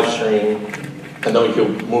the live stream, and then we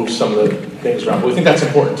could move some of the things around. But we think that's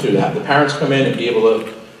important too, to have the parents come in and be able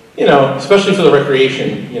to, especially for the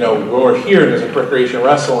recreation, when we're here and there's like recreation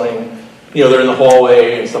wrestling, they're in the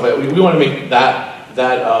hallway and stuff like that. We want to make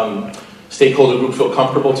that stakeholder group feel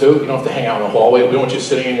comfortable too. You don't have to hang out in the hallway. We don't want you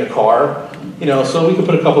sitting in your car, so we could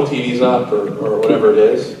put a couple TVs up or whatever it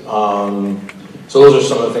is. So those are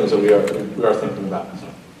some of the things that we are thinking about.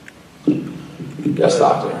 Yes,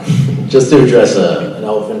 Doctor. Just to address an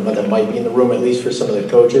elephant that might be in the room, at least for some of the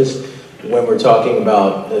coaches, when we're talking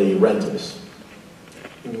about the rentals.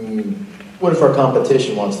 What if our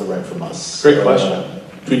competition wants to rent from us? Great question.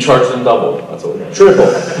 We charge them double. That's what we're doing.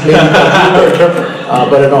 Triple.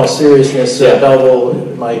 But in all seriousness,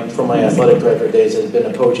 Belleville, from my athletic director days, has been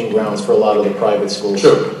a poaching grounds for a lot of the private schools.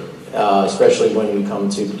 Sure. Especially when we come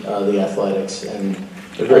to the athletics, and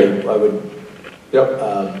I would. Yep.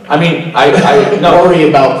 I worry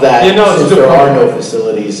about that since there are no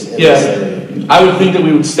facilities in this area. I would think that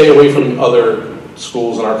we would stay away from other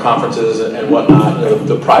schools and our conferences and whatnot.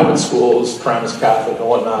 The private schools, Paramus Catholic and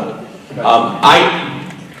whatnot.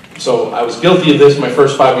 So I was guilty of this my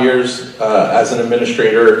first 5 years as an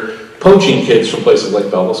administrator, poaching kids from places like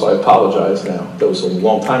Belleville. So I apologize now. That was a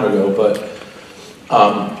long time ago, but.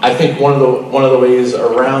 I think one of the ways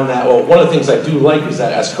around that, well, one of the things I do like is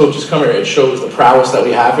that as coaches come here, it shows the prowess that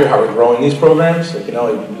we have here, how we're growing these programs. Like,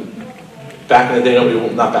 back in the day,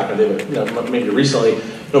 not back in the day, but maybe recently,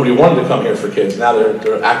 nobody wanted to come here for kids. Now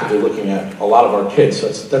they're actively looking at a lot of our kids. So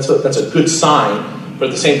that's a good sign, but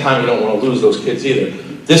at the same time, you don't want to lose those kids either.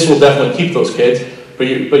 This will definitely keep those kids, but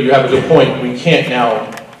you have a good point. We can't now,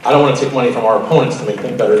 I don't want to take money from our opponents to make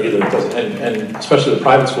them better either, and especially the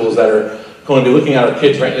private schools that are going to be looking at our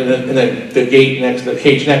kids, right, and then the cage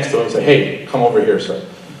next to them and say, hey, come over here. So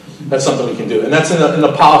that's something we can do. And that's in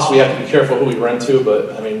the policy. We have to be careful who we rent to,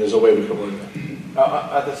 but there's a way we can work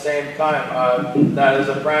that. At the same time, that is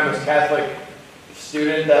a Paramus Catholic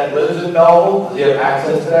student that lives in Belleville. Does he have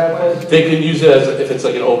access to that place? They can use it as if it's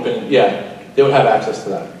like an open, they would have access to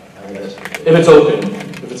that. If it's open,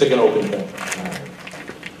 if it's like an open thing.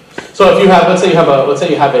 So if you have, let's say you have a,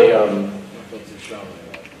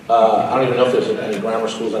 I don't even know if there's any grammar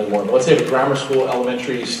schools anymore, but let's say you have a grammar school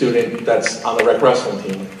elementary student that's on the rec wrestling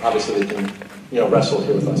team. Obviously they can, wrestle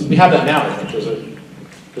here with us. We have that now, I think.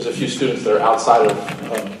 There's a few students that are outside of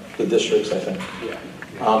the districts, I think.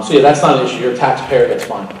 So yeah, that's not an issue. You're a taxpayer, that's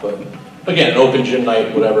fine. But again, an open gym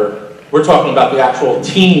night, whatever. We're talking about the actual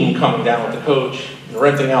team coming down with the coach, and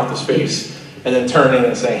renting out the space, and then turning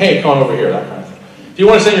and saying, hey, come on over here, that kind of thing. If you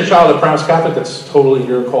want to send your child to Prowse Catholic, that's totally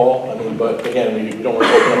your call. I mean, but again, we don't want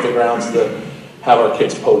to open up the grounds to have our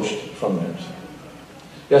kids poached from there. So.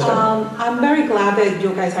 Yes, ma'am? I'm very glad that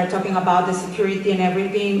you guys are talking about the security and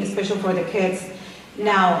everything, especially for the kids.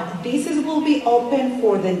 Now, will be open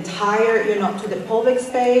for the entire, to the public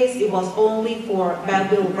space. It was only for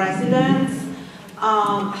Belleville residents.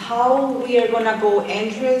 How we are gonna go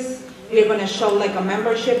entrance? We're gonna show like a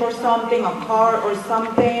membership or something, a card or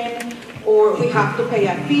something, or we have to pay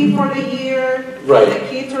a fee for the year for the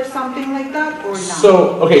kids or something like that, or not?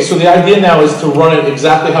 So the idea now is to run it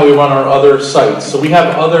exactly how we run our other sites. So we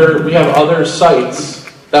have other sites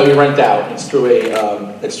that we rent out. It's through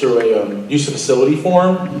a use of facility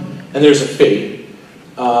form, and there's a fee.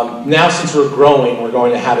 Now, since we're growing, we're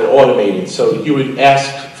going to have it automated. So you would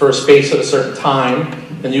ask for a space at a certain time,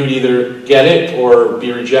 and you would either get it or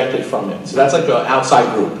be rejected from it. So that's like an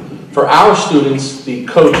outside group. For our students, the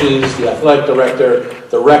coaches, the athletic director,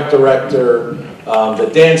 the rec director, the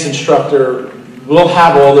dance instructor, we'll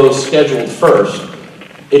have all those scheduled first.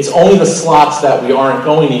 It's only the slots that we aren't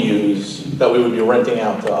going to use that we would be renting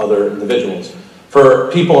out to other individuals. For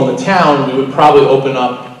people in the town, we would probably open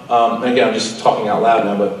up, and again, I'm just talking out loud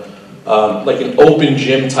now, but like an open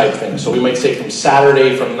gym type thing. So we might say from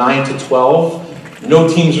Saturday from 9 to 12, no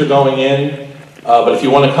teams are going in, but if you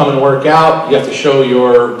want to come and work out, you have to show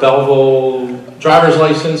your Belleville driver's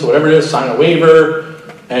license, whatever it is, sign a waiver,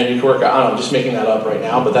 and you can work out. I don't know, I'm just making that up right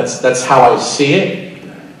now, but that's how I see it.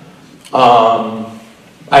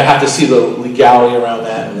 I have to see the legality around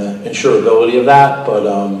that and the insurability of that, but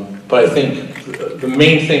I think the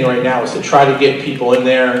main thing right now is to try to get people in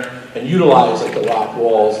there and utilize like the rock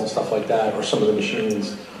walls and stuff like that, or some of the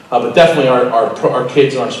machines. But definitely our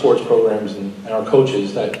kids and our sports programs and our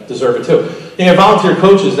coaches that deserve it too. You have volunteer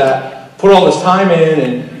coaches that put all this time in,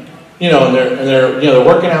 and they're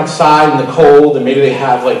working outside in the cold, and maybe they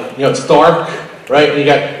have like it's dark, right? And you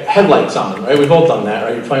got headlights on, right? We've all done that,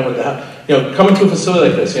 right? You're playing with the coming to a facility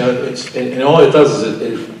like this, and all it does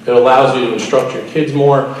is it allows you to instruct your kids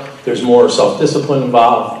more. There's more self-discipline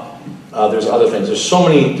involved. There's other things. There's so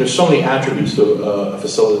many attributes to a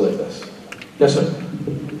facility like this. Yes, sir.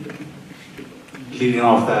 Leading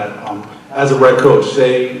off that, as a rec coach,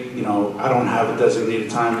 say I don't have a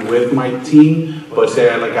designated time with my team, but say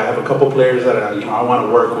I have a couple players that I want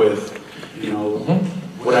to work with.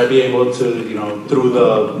 Would I be able to through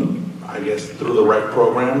the rec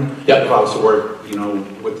program? Yep. If I was to work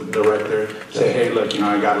with the director, say hey look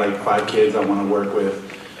I got like 5 kids I want to work with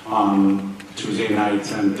on Tuesday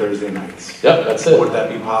nights and Thursday nights. Yep, that's it. Would that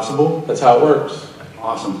be possible? That's how it works.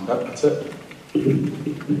 Awesome. Yep, that's it.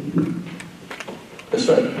 That's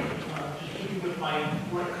right.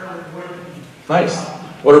 Nice.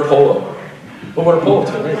 Water polo. What water polo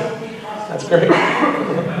team, right? That's great.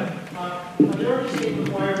 Are there any state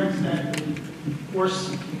requirements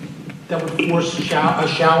that would force a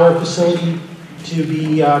shower facility to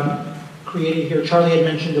be created here? Charlie had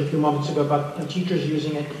mentioned a few moments ago about teachers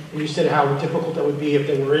using it, and you said how difficult that would be if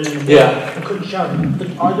they were in the morning and couldn't shower.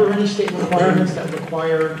 But are there any state requirements that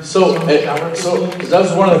require shower facilities? So that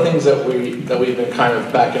was one of the things that we've been kind of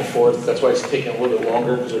back and forth. That's why it's taking a little bit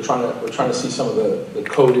longer, because we're trying to see some of the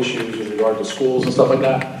code issues with regard to schools and stuff like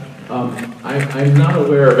that. I'm not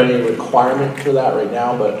aware of any requirement for that right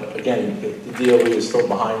now, but again, the DOE is still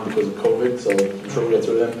behind because of COVID, so I'm sure we'll get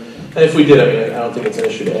through them. And if we did, I don't think it's an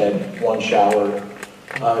issue to add one shower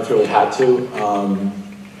if you really had to.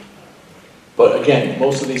 But again,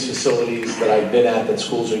 most of these facilities that I've been at that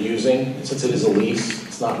schools are using, since it is a lease,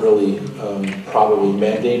 it's not really probably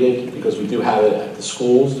mandated, because we do have it at the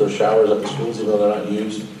schools. There are showers at the schools, even though they're not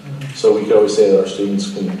used. So we could always say that our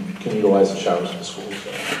students can utilize the showers at the schools.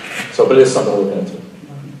 So, but it is something we're looking into.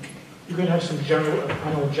 You're going to have some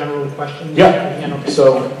general questions? Yeah. Okay.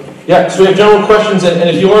 So we have general questions, and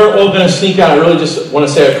if you are all going to sneak out, I really just want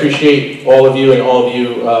to say I appreciate all of you,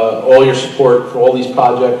 all your support for all these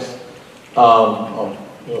projects. I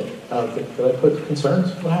don't think, did I put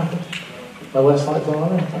concerns? What happened? My last slide's not on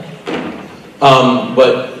there?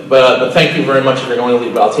 But thank you very much if you're going to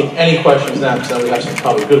leave. But I'll take any questions now, because then we have some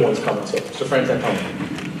probably good ones coming. So, Mr. Frank Antoni.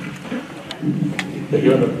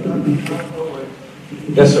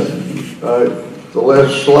 Yes, sir. the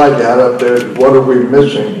last slide you had up there is what are we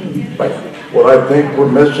missing? Right. What I think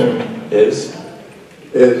we're missing is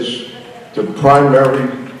the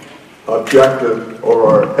primary objective of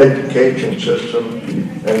our education system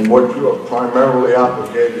and what you are primarily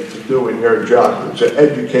obligated to do in your job, is to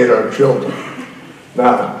educate our children.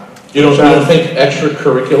 Now, you don't think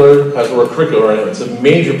extracurricular has the word curricular in it? It's a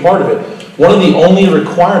major part of it. One of the only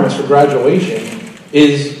requirements for graduation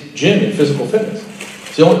is gym and physical fitness.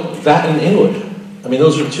 It's the only, that and English. I mean,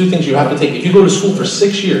 those are two things you have to take. If you go to school for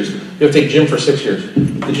 6 years, you have to take gym for 6 years.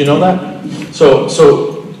 Did you know that?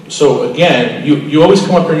 So again, you always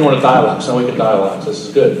come up here and you want to dialogue. So now we can dialogue. This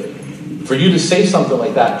is good. For you to say something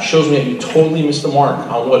like that shows me that you totally missed the mark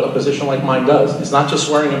on what a position like mine does. It's not just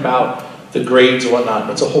worrying about the grades and whatnot.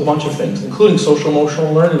 It's a whole bunch of things, including social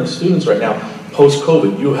emotional learning of students right now,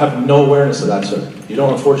 post-COVID. You have no awareness of that, sir. You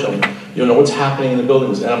don't, unfortunately. You don't know what's happening in the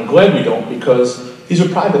buildings, and I'm glad we don't, because these are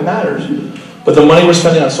private matters. But the money we're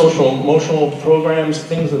spending on social emotional programs,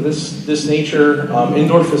 things of this nature,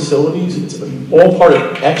 indoor facilities, it's all part of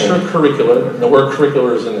extracurricular, and the word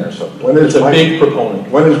curricular is in there, so it's a big proponent.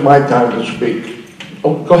 When is my time to speak?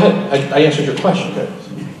 Oh, go ahead. I answered your question.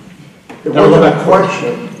 It wasn't a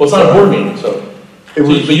question. Well, it's not a board meeting, so.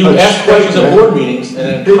 But you ask questions at board meetings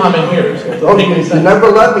and then comment here. So you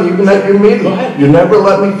never let me, even at your meeting. Go ahead. You never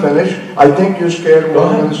let me finish. I think you're scared of what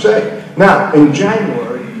I'm going to say. Now, in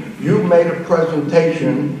January, you made a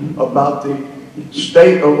presentation about the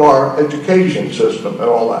state of our education system and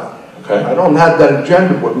all that. Okay. I don't have that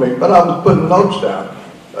agenda with me, but I was putting notes down.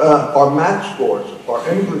 Our math scores, our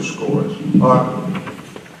English scores,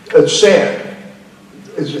 it's sad.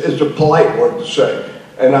 It's a polite word to say.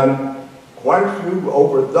 And on quite a few,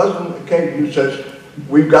 over a dozen occasions, you says,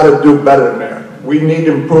 we've got to do better in there. We need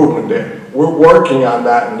improvement there. We're working on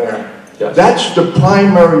that in there. Yes. That's the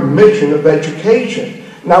primary mission of education.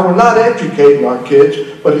 Now, we're not educating our kids,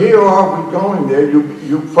 but here are we going there.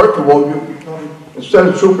 You first of all, you become, instead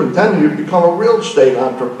of superintendent, you become a real estate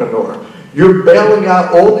entrepreneur. You're bailing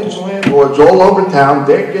out all these landlords all over town.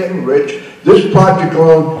 They're getting rich. This project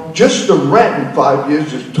alone, just the rent in 5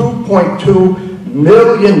 years is $2.2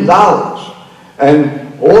 million.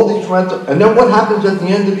 And all these rentals, and then what happens at the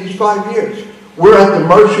end of these 5 years? We're at the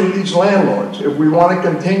mercy of these landlords. If we want to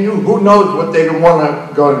continue, who knows what they want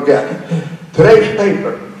to go and get. Today's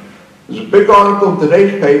paper, there's a big article in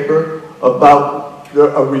today's paper about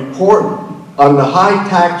a report on the high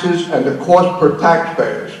taxes and the cost per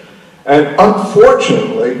taxpayers. And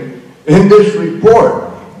unfortunately, in this report,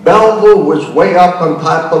 Belleville was way up on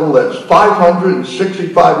top of the list.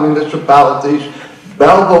 565 municipalities,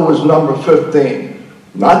 Belleville was number 15.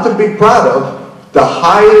 Not to be proud of, the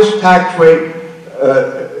highest tax rate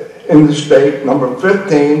in the state, number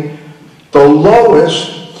 15, the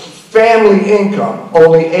lowest family income,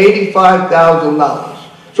 only $85,000.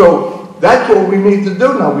 So that's what we need to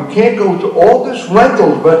do now. We can't go to all this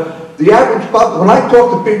rentals, but the average public, when I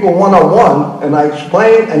talk to people one-on-one and I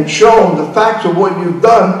explain and show them the facts of what you've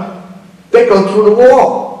done, they go through the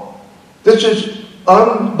wall. This is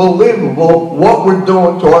unbelievable what we're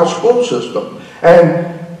doing to our school system.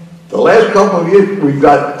 And the last couple of years, we've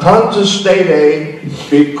got tons of state aid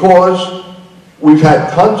because we've had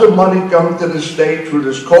tons of money coming to the state through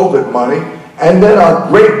this COVID money. And then our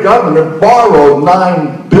great governor borrowed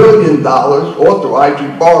 $9 billion, authorized, he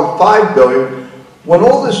borrowed $5 billion. When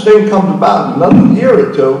all this thing comes about in another year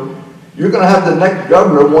or two, you're going to have the next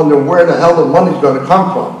governor wondering where the hell the money's going to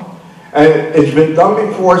come from. And it's been done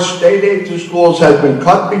before. State aid to schools has been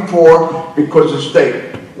cut before because of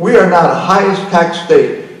state. We are now the highest tax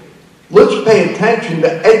state. Let's pay attention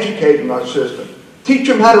to educating our system. Teach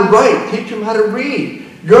them how to write. Teach them how to read.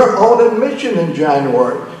 Your own admission in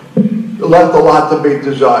January left a lot to be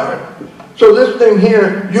desired. So this thing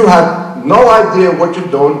here, you have no idea what you're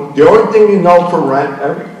doing. The only thing you know for rent,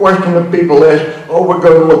 every question that people ask, oh, we're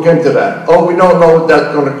going to look into that. Oh, we don't know what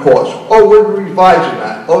that's going to cost. Oh, we're revising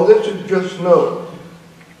that. Oh, this is just new.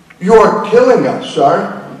 You are killing us,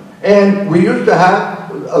 sir. And we used to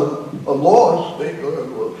have a law,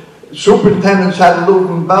 superintendents had to live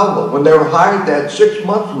in Belleville. When they were hired, they had 6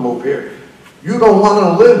 months to move here. You don't want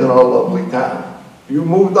to live in our lovely town. You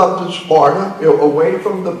moved up to Sparta, away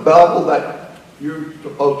from the Belleville that you're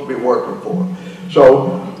supposed to be working for.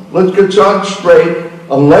 So let's get something straight.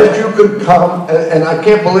 Unless you could come, and I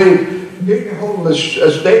can't believe you're holding a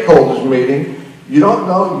stakeholders meeting. You don't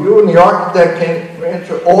know, you and the architect can't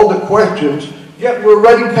answer all the questions, yet we're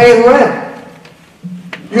already paying rent.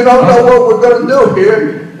 You don't know what we're going to do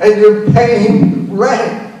here, and you're paying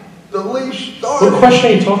rent. The lease started. What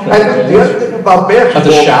question are you talking about? And the other thing about basketball. At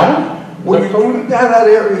the shower? When you go down that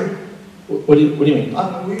area. What do you mean?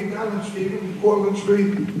 We down in Stevens, Cortlandt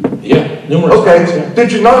Street? Yeah, numerous Okay, times, yeah.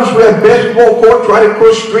 did you notice we have basketball courts right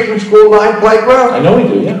across the street in School 9 playground? I know we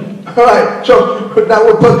do, yeah. All right, so now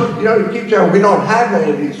we're put, you know, you keep saying we don't have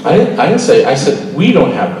any of these things. I didn't say, I said we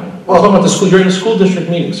don't have them. We're talking about the school, you're in a school district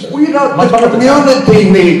meeting, sir. We don't, I'm not the talking about the town.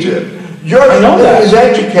 community needs it. Your I know thing that. is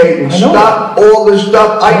educating, I know stop all this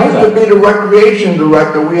stuff. I know used to be the recreation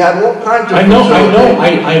director, we had all kinds of I know, facilities.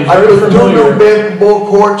 I'm I very put familiar. two new basketball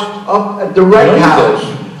courts up at the I know rec you house,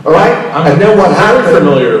 did. all right? I'm And then what very happened?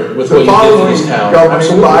 familiar with what you did The for following this town. governing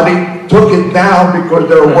Absolutely. body took it down because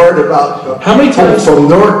they were worried about How many times, from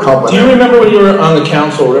Newark coming do you in. remember when you were on the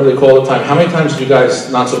council, whatever they call it at the time, how many times did you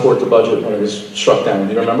guys not support the budget when it was struck down?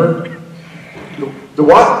 Do you remember? The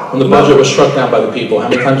what? When the budget was struck down by the people, how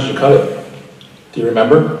many times did you cut it? Do you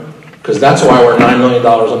remember? Because that's why we're $9 million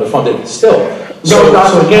underfunded still. So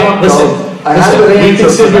again, listen, I have an we answer can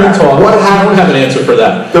sit for here and that. talk. What I don't happened? have an answer for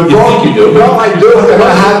that. The You vote, think you do? no, I do, and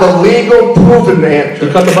I have a legal proven answer.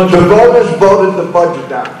 You cut the budget. The voters voted the budget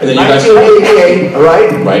down. And then In you guys- 1988, all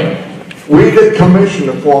right? Right? We, the commission,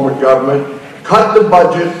 the form of government, cut the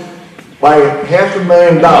budget by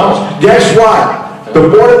 $500,000. Guess what? The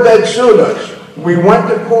Board of Ed sued us. We went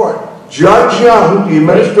to court. Judge Young, the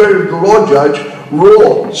administrative law judge,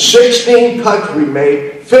 ruled 16 cuts we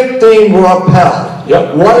made, 15 were upheld.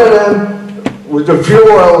 Yep. One of them was the fuel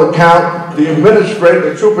oil account. The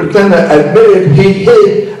administrator, the superintendent admitted he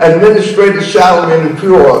hid administrative salary in the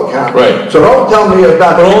fuel oil account. Right. So don't tell me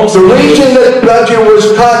about But all it. The reason that the budget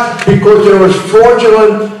was cut because there was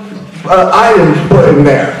fraudulent items put in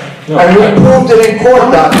there. No, And we proved it in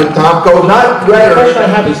court, Dr. Tomko, not The letters question I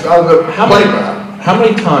have is, on the how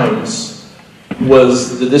many times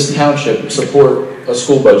did this township support a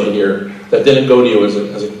school budget here that didn't go to you as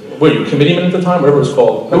a were you a committeeman at the time, whatever it was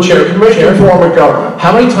called? It was a commission form of government.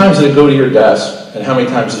 How many times did it go to your desk, and how many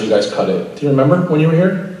times did you guys cut it? Do you remember when you were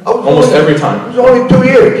here? Almost every time. It was only 2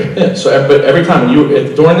 years. Yeah, so, but every time,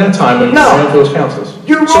 during that time, when you No. ran those councils.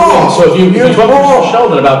 You're So, wrong. So if you You're talk to wrong. Mr.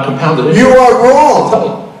 Sheldon about compounded interest. You are I'll tell wrong.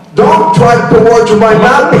 you. Don't try to put words in my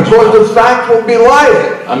mouth because the facts will be lying.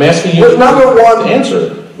 I'm asking you But number one, to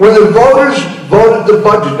answer. when the voters voted the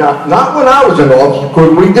budget down, not when I was in office,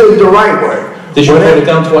 because we did it the right way. Did you When vote it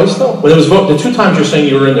down twice, though? When it was the 2 times you're saying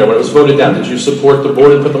you were in there, when it was voted down, did you support the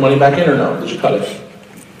board and put the money back in, or no? Did you cut it?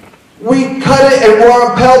 We cut it and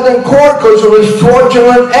were upheld in court because it was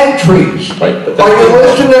fraudulent entries. Right, but Are you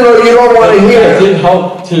listening or you don't want to hear? That did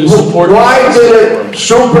help to support. Why did the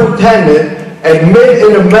superintendent admit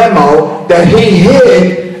in a memo that he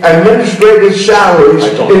hid administrative salaries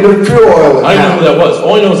in the fuel oil account? I know who that was.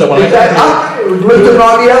 All I know is that when Is that, it was Mr.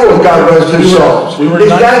 Nardiello, God rest his soul. Is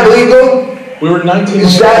that legal? We were 19.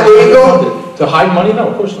 Is that legal? To hide money? No,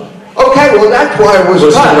 of course not. Okay, well, that's why it was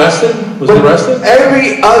Was he cut. arrested? Was he But arrested?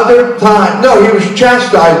 Every other time, no, he was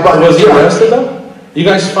chastised by the Was he judge. arrested, though? You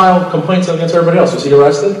guys filed complaints against everybody else. Was he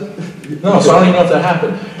arrested? No, so I don't even know if that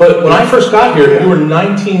happened. But when I first got here, we were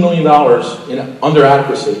 $19 million in under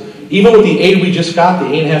adequacy. Even with the aid we just got, the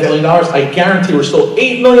 $8.5 million, I guarantee we're still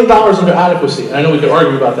 $8 million under adequacy. And I know we could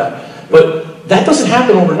argue about that. But that doesn't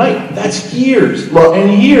happen overnight. That's years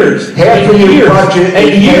and years Half of and your years budget and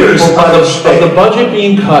is years paid for by the of state. the budget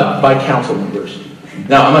being cut by council members.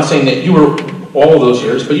 Now, I'm not saying that you were all of those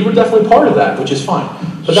years, but you were definitely part of that, which is fine.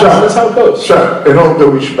 But that's how it goes. Sir, in all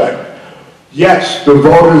due respect, yes, the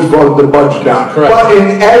voters voted the budget down. Correct. But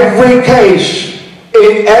in every case,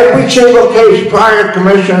 in every single case, prior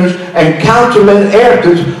commissioners and councilmen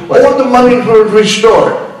after, all the money was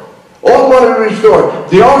restored. All the money was restored.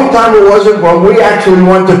 The only time it wasn't when we actually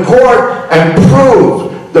went to court and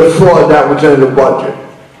proved the fraud that was in the budget.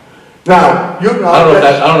 Now, you know... I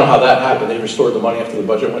don't know how that happened. They restored the money after the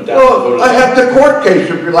budget went down. Well, I have the court case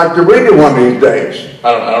if you'd like to read it one of these days.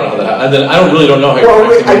 I don't know how that happened. And then I really don't know how I that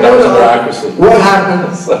was don't under know accuracy. what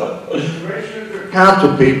happened. So.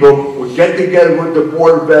 Council people would get together with the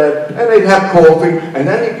Board of Ed, and they'd have coffee, and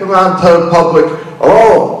then they'd come out and tell the public,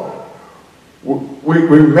 oh,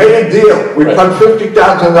 we made a deal. We cut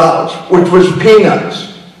 $50,000, which was peanuts.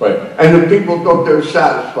 Right. And the people thought they were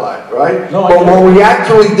satisfied, right? No, but when we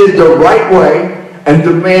actually did the right way and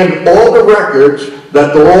demand all the records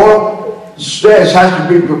that the law says has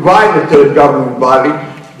to be provided to the governing body,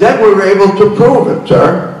 then we were able to prove it,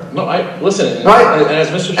 sir. No, listen, Right. and as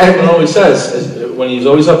Mr. Chairman always says, when he's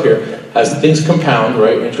always up here, as things compound,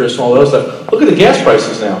 right, interest and all those stuff, look at the gas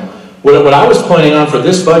prices now. What I was planning on for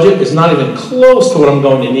this budget is not even close to what I'm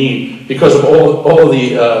going to need because of all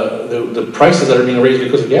the prices that are being raised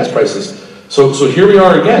because of gas prices. So here we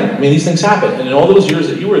are again. I mean, these things happen. And in all those years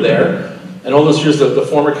that you were there, and all those years that the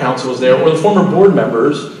former council was there, or the former board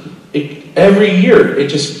members, every year it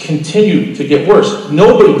just continued to get worse.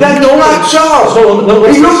 Nobody. That's not so.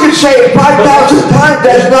 You can say it 5,000 times,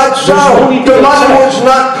 that's not so. The money was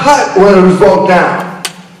not cut when it was voted down.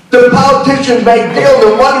 The politicians made deal,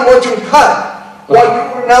 the money wasn't cut. While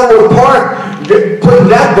you were now with Park, putting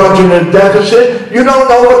that budget in deficit, you don't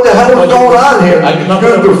know what the hell is going on here.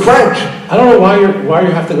 You're the French. I don't know why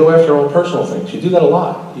you have to go after your own personal things. You do that a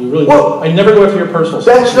lot. You really do. I never go after your personal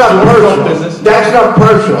stuff. That's not personal. That's not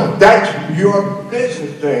personal. That's your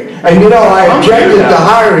business thing. And you know, I objected to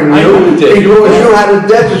hiring you because you had a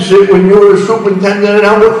deficit when you were a superintendent in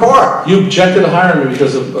Elmwood Park. You objected to hiring me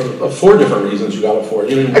because of 4 different reasons you got it for.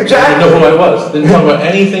 You didn't exactly know who I was. Didn't talk about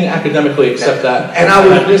anything academically except that. And I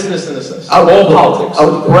was this. All politics. I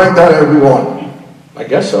was correct on every one. I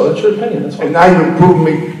guess so. That's your opinion. That's fine. And now you've proven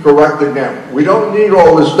me correct again. We don't need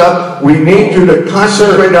all this stuff. We need you to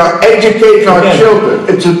concentrate on educating our children.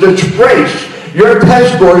 It's a disgrace. Your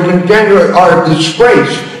test scores in January are a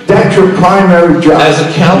disgrace. That's your primary job. As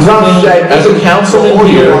a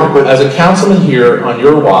councilman here on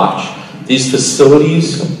your watch, these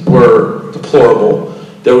facilities were deplorable.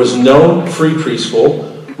 There was no free preschool.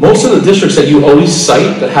 Most of the districts that you always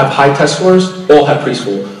cite that have high test scores all have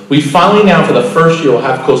preschool. We finally now, for the first year, will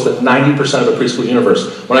have close to 90% of the preschool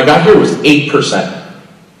universe. When I got here, it was 8%.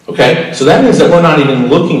 Okay? So that means that we're not even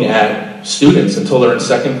looking at students until they're in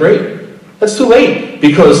 2nd grade. That's too late,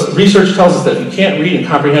 because research tells us that if you can't read and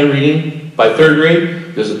comprehend reading by 3rd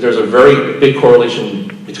grade, there's a very big correlation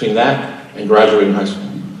between that and graduating high school.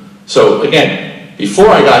 So again, before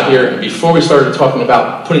I got here, and before we started talking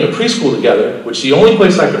about putting a preschool together, which the only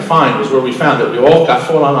place I could find was where we found that we all got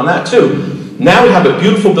fought on that too. Now we have a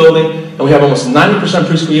beautiful building, and we have almost 90%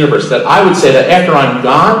 preschool universe that I would say that after I'm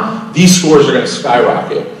gone, these scores are going to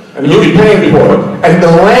skyrocket. And you're paying for it. And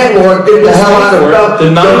the landlord did the hell out of stuff.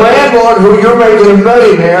 The landlord who you're making a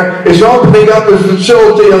millionaire is opening up his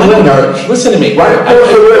facility in Lyndhurst. Listen to me. Right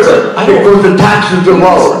across the river, because the taxes are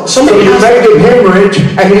lower. So you're making him rich,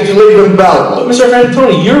 and he's leaving Belleville. Mr.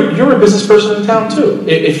 Tony, you're a business person in town too.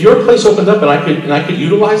 If your place opened up and I could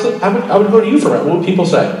utilize it, I would go to you for rent. What would people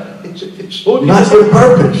say? It's not your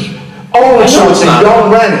purpose. Own something,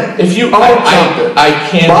 don't rent it. If you, I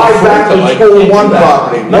can't buy back the school one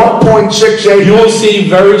property, 1.68. You will see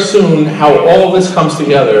very soon how all this comes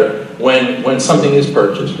together when something is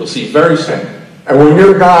purchased. You'll see very soon. And when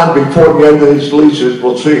you're gone before the end of these leases,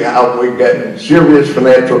 we'll see how we get in serious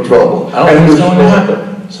financial trouble. I don't think it's going to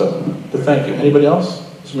happen. So, but thank you. Anybody else?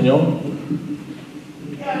 Mr.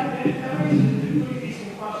 Mignon? Yeah, there is a pretty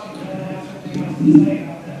decent question, and I have something else to say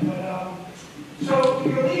about that. But, so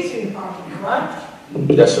you're leasing the property, correct?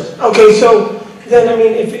 Yes, sir. Okay, so then, I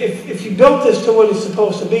mean, if you built this to what it's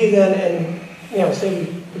supposed to be then, and, you know, say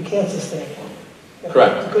we can't sustain it.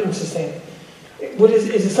 Correct. We couldn't sustain it.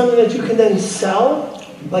 Is it something that you can then sell,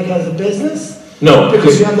 like as a business? No.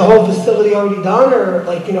 Because you have the whole facility already done, or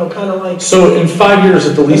like, you know, kind of like... So in 5 years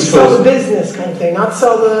if the lease sell goes... the business kind of thing, not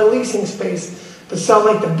sell the leasing space, but sell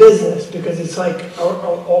like the business, because it's like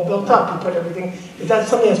all built up, you put everything... Is that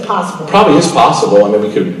something that's possible? Probably is possible. I mean,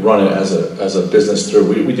 we could run it as a business through.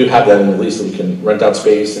 We do have that in the lease, that we can rent out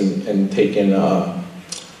space and take in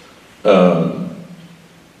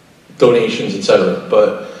donations, etc.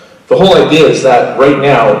 But the whole idea is that right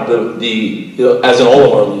now, as in all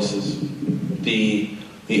of our leases,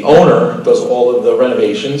 the owner does all of the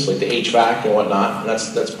renovations, like the HVAC and whatnot, and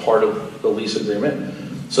that's part of the lease agreement.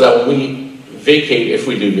 So that when we vacate, if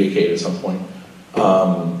we do vacate at some point,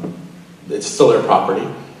 it's still their property,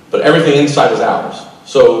 but everything inside is ours.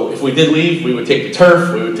 So if we did leave, we would take the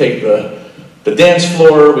turf, we would take the dance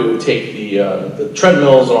floor, we would take the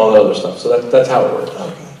treadmills and all the other stuff. So that's how it works.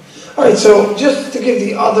 Okay. All right, so just to give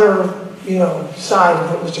the other, you know, side of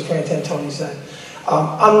what Mr. Frantantoni said,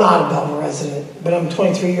 I'm not a Belleville resident, but I'm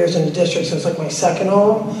 23 years in the district, so it's like my second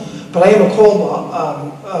home. But I am a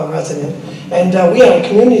Caldwell resident, and we had a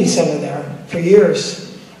community center there for years.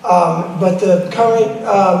 But the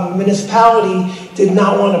current municipality did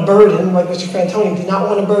not want to burden, like Mr. Frantantoni, did not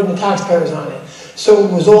want to burden the taxpayers on it. So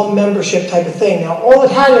it was all membership type of thing. Now, all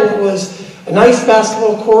it had in it was a nice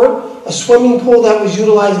basketball court, a swimming pool that was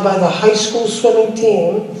utilized by the high school swimming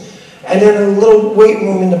team, and then a little weight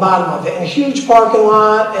room in the bottom of it, and a huge parking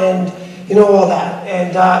lot, and you know, all that.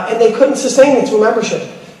 And they couldn't sustain it through membership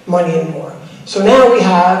money anymore. So now we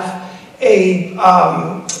have a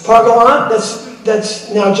parking lot that's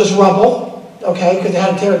now just rubble, okay, because they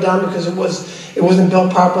had to tear it down because it wasn't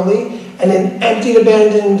built properly, and an empty,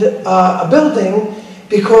 abandoned a building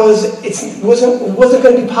because it wasn't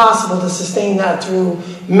going to be possible to sustain that through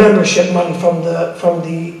membership money from the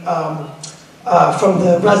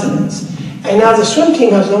residents. And now the swim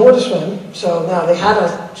team has nowhere to swim, so now they had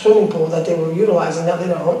a swimming pool that they were utilizing, now they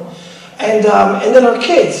don't. And then our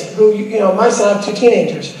kids, who, you know, my son have 2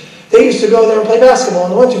 teenagers, they used to go there and play basketball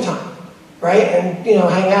in the wintertime, right? And, you know,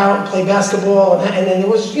 hang out and play basketball, and then there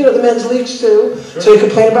was, you know, the men's leagues too, so you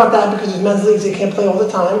complain about that because there's men's leagues, they can't play all the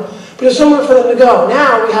time. But there's somewhere for them to go.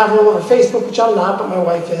 Now we have it all over Facebook, which I'm not, but my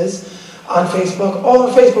wife is, on Facebook. All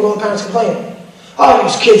over Facebook, all the parents complaining. Oh,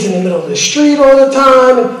 there's kids in the middle of the street all the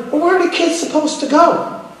time. And, well, where are the kids supposed to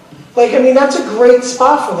go? Like, I mean, that's a great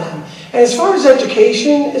spot for them. And as far as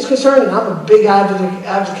education is concerned, and I'm a big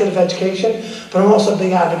advocate of education, but I'm also a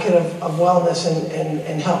big advocate of wellness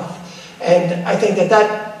and health. And I think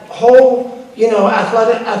that whole, you know,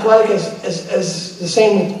 athletic is the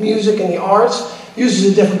same with music and the arts,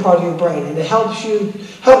 uses a different part of your brain. And it helps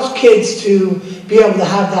kids to be able to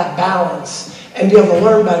have that balance and be able to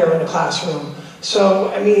learn better in the classroom.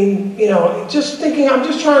 So, I mean, you know, I'm just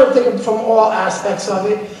trying to think of from all aspects of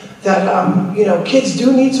it, that, you know, kids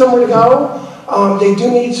do need somewhere to go. They do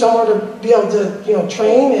need somewhere to be able to, you know,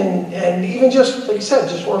 train and even just, like I said,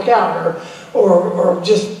 just work out or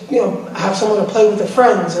just, you know, have someone to play with their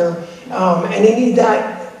friends and they need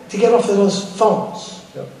that to get off of those phones.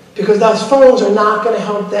 Yep. Because those phones are not going to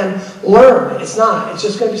help them learn. It's not. It's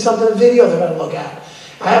just going to be something, a video they're going to look at.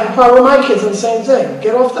 I have a problem with my kids and the same thing.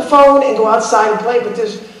 Get off the phone and go outside and play, but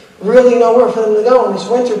there's really nowhere for them to go in this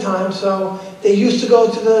winter time, so they used to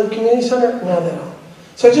go to the community center, now they don't.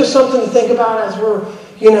 So just something to think about as we're,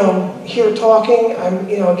 you know, here talking.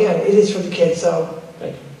 You know, again, it is for the kids, so.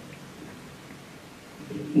 Thank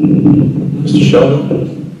you. Mr.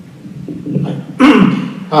 Sheldon?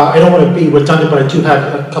 I don't want to be redundant, but I do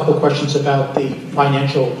have a couple questions about the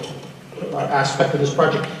financial aspect of this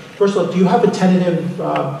project. First of all, do you have a tentative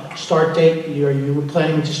start date? Are you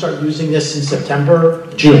planning to start using this in September?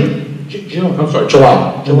 June. June. I'm sorry,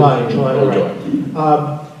 July. July, all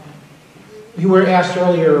right. You were asked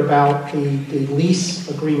earlier about the lease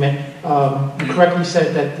agreement. You correctly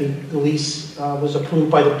said that the lease was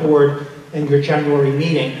approved by the board in your January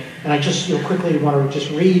meeting. And I just quickly want to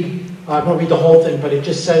just read, I won't read the whole thing, but it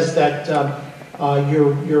just says that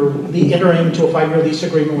you're entering into a 5-year lease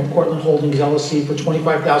agreement with Cortland Holdings LLC for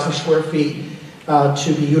 25,000 square feet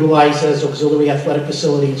to be utilized as auxiliary athletic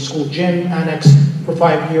facility and school gym annex for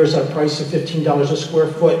 5 years at a price of $15 a square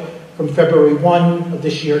foot from February 1 of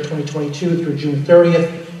this year, 2022, through June 30th,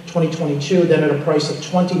 2022, then at a price of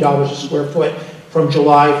 $20 a square foot from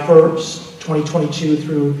July 1st, 2022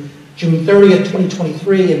 through June 30th,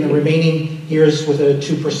 2023, and the remaining years with a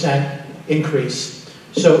 2% increase.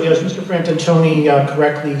 So as Mr. Frantantoni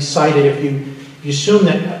correctly cited, if you assume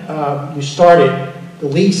that you started the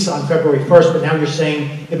lease on February 1st, but now you're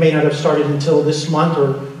saying it may not have started until this month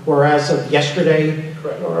or as of yesterday,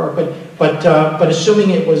 but assuming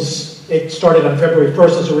it started on February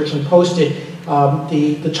 1st as originally posted,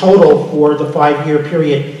 the total for the 5-year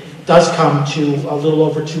period does come to a little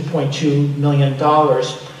over $2.2 million.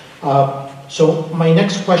 So my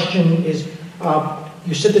next question is,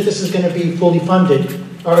 you said that this is going to be fully funded,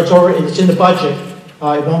 or it's in the budget.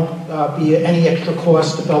 It won't be any extra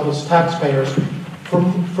cost to Belleville's taxpayers.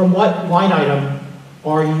 From what line item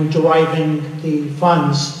are you deriving the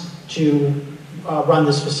funds to run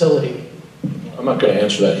this facility? I'm not going to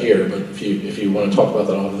answer that here, but if you want to talk about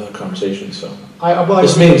that, I'll have that conversation. So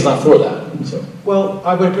this meeting's not for that. So. Well,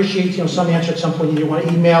 I would appreciate some answer at some point. You want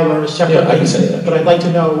to email or a separate. Yeah, I can send you that. But I'd like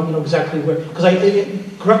to know exactly where, because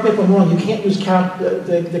correct me if I'm wrong. You can't use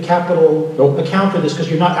the capital account for this because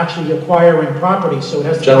you're not actually acquiring property, so it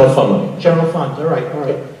has to general fund money. General fund. All right.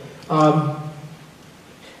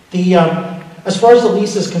 As far as the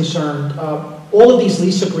lease is concerned, all of these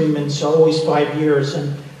lease agreements are always 5 years,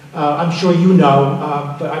 and I'm sure you know,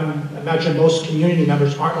 but I imagine most community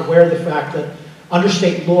members aren't aware of the fact that under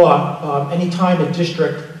state law, anytime a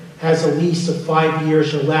district has a lease of 5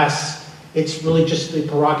 years or less, it's really just the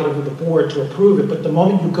prerogative of the board to approve it. But the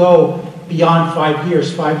moment you go beyond 5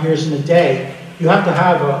 years and a day, you have to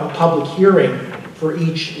have a public hearing for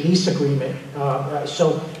each lease agreement.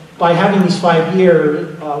 So by having these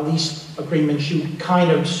 5-year lease agreements, you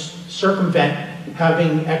kind of circumvent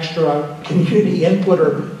having extra community input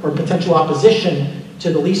or potential opposition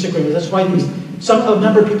to the lease agreement. That's why a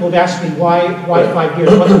number of people have asked me why 5 years?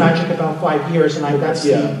 What's the magic about 5 years? And that's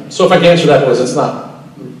So if I can answer that, because it's not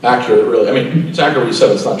accurate, really. I mean, it's accurate what you said,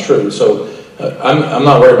 but it's not true. So I'm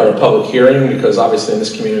not worried about a public hearing because obviously in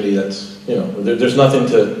this community, that's there's nothing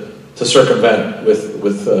to circumvent with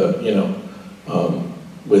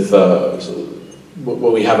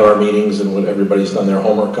what we have at our meetings and what everybody's done their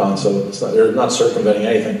homework on. So they're not circumventing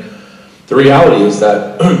anything. The reality is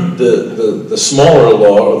that the smaller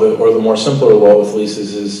law or the more simpler law with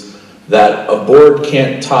leases is that a board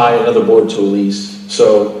can't tie another board to a lease.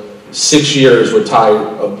 So 6 years would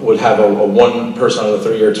have a one person on a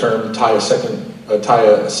 3-year term tie a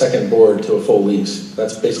second board to a full lease.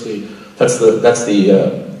 That's basically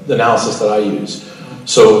the analysis that I use.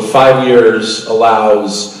 So 5 years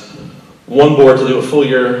allows one board to do a full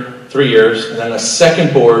year, 3 years, and then a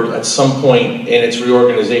second board at some point in its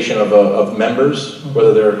reorganization of members,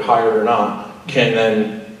 whether they're hired or not, can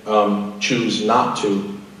then choose not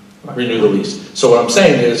to renew the lease. So what I'm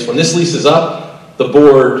saying is, when this lease is up, the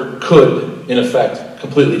board could, in effect,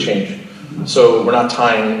 completely change. So we're not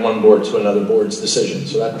tying one board to another board's decision.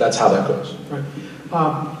 So that's how that goes. Right.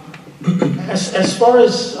 As far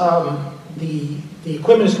as the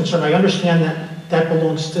equipment is concerned, I understand that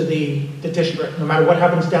belongs to the district. No matter what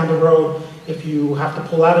happens down the road, if you have to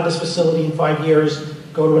pull out of this facility in 5 years,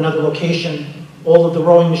 go to another location, all of the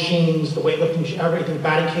rowing machines, the weightlifting, everything,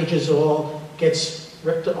 batting cages, it all gets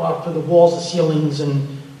ripped off of the walls, the ceilings, and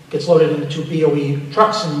gets loaded into BOE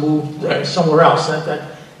trucks and moved somewhere else.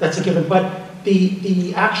 That's a given. But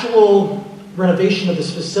the actual renovation of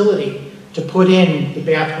this facility, to put in the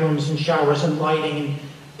bathrooms and showers and lighting,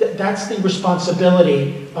 that's the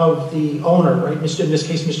responsibility of the owner, right? In this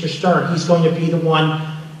case, Mr. Stern. He's going to be the one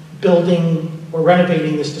building or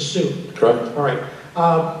renovating this to suit. Correct. All right.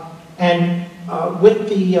 And with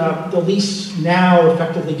the lease now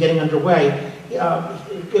effectively getting underway,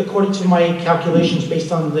 according to my calculations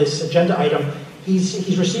based on this agenda item,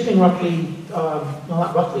 he's receiving roughly, well,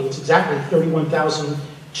 not roughly, it's exactly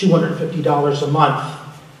 $31,250 a month,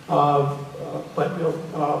 but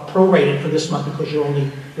prorated for this month because you're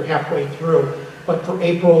halfway through. But for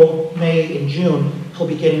April, May, and June, he'll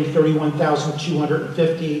be getting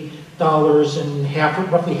 $31,250 and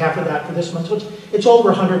roughly half of that for this month. So it's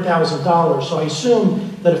over $100,000. So I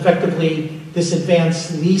assume that effectively this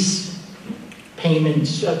advanced lease payment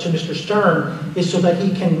to Mr. Stern is so that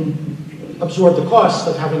he can absorb the cost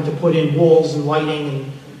of having to put in walls and lighting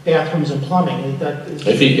and bathrooms and plumbing.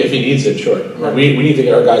 If he needs it, sure. Right. We need to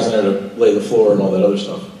get our guys in there to lay the floor and all that other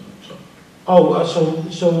stuff. So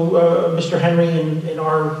Mr. Henry and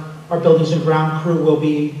our buildings and ground crew will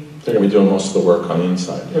be... They're going to be doing most of the work on the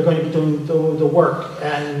inside. They're going to be doing the work.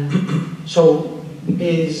 And so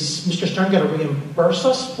is Mr. Stern going to reimburse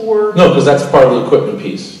us for... No, because that's part of the equipment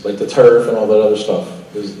piece. Like the turf and all that other stuff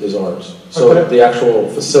is ours. So the actual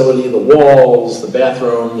facility, the walls, the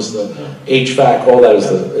bathrooms, the HVAC, all that is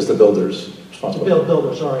the builder's responsibility.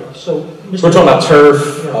 Builders, all right. So we're talking about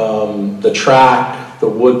turf, the track, the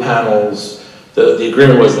wood panels. The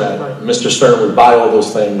agreement was that Mr. Stern would buy all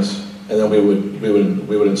those things, and then we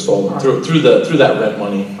would install them through that rent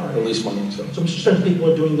money, the lease money. So Mr. Stern's people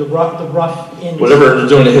are doing the rough in whatever they're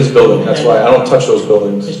doing in his building. That's why I don't touch those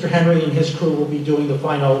buildings. Mr. Henry and his crew will be doing the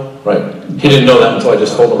final. Right. He didn't know that until I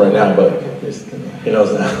just told him right now, but he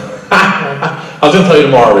knows that. I was going to tell you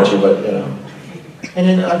tomorrow, Richie, but you know. And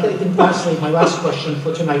then I think lastly, my last question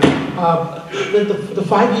for tonight, these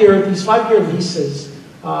 5-year leases,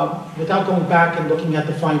 without going back and looking at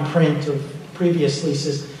the fine print of previous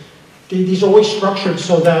leases, these are always structured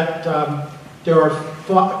so that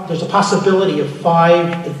there's a possibility of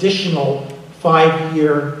 5 additional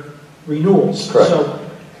 5-year renewals. Correct. So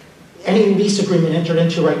any lease agreement entered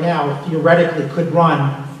into right now theoretically could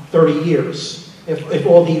run 30 years if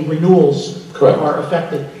all the renewals are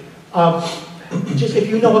affected. Just if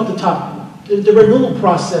you know at the top, the renewal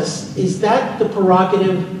process, is that the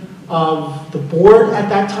prerogative of the board at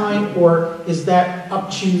that time, or is that up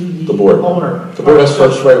to the owner? The board has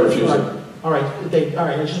first right of refusal. All right,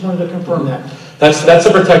 I just wanted to confirm that. That's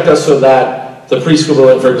to protect us so that the preschool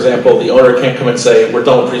building, for example, the owner can't come and say, we're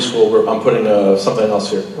done with preschool, I'm putting something else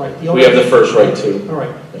here. Right. We have the first right to. All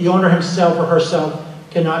right. The owner himself or herself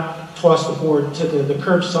cannot toss the board to the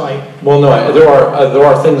curbside. Well, no, there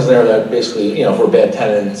are things there that basically, if we're bad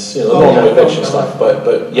tenants, the normal eviction stuff.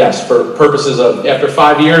 But yes, for purposes of after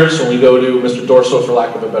 5 years, when we go to Mr. Dorso, for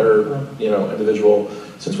lack of a better, individual,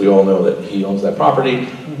 since we all know that he owns that property,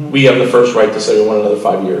 we have the first right to say we want another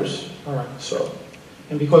 5 years. All right. So.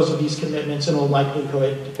 And because of these commitments, in all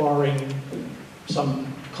likelihood, barring some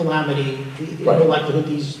calamity, in all likelihood,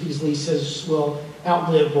 these leases will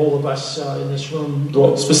outlive all of us in this room.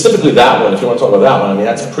 Well, specifically that one, if you want to talk about that one, I mean,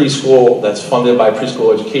 that's preschool, that's funded by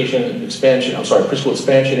preschool preschool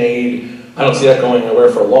expansion aid. I don't see that going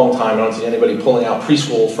anywhere for a long time. I don't see anybody pulling out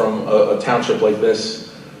preschool from a township like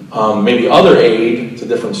this. Maybe other aid, it's a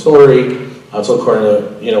different story. So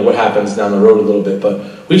according to what happens down the road a little bit, but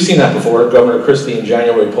we've seen that before. Governor Christie in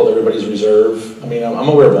January pulled everybody's reserve. I mean, I'm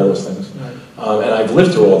aware of all those things. And I've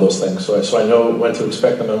lived through all those things, so I know when to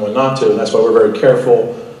expect them and when not to, and that's why we're very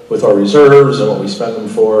careful with our reserves and what we spend them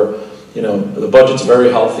for. You know, the budget's very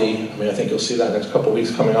healthy. I mean, I think you'll see that next couple of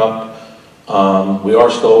weeks coming up. We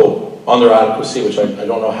are still under adequacy, which I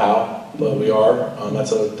don't know how, but we are.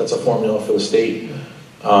 That's a formula for the state.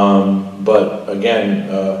 But again,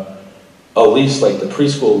 a lease like the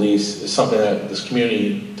preschool lease is something that this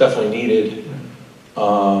community definitely needed.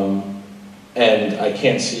 And I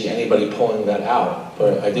can't see anybody pulling that out,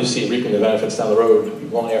 but I do see reaping the benefits down the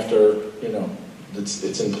road long after, you know,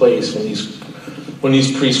 it's in place when these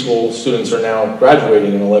preschool students are now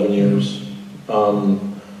graduating in 11 years.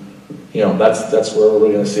 You know, that's where we're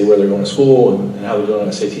really going to see where they're going to school and how they're doing on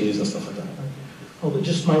SATs and stuff like that. Well,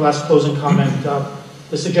 just my last closing comment.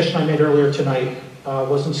 The suggestion I made earlier tonight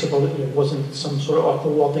wasn't some sort of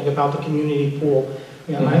off-the-wall thing about the community pool.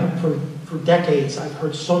 You know, for decades, I've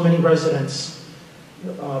heard so many residents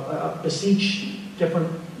beseech different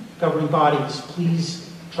governing bodies, please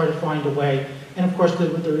try to find a way. And of course,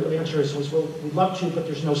 the answer is, well, we'd love to, but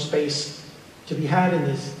there's no space to be had in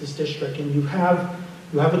this district. And you have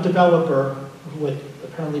a developer with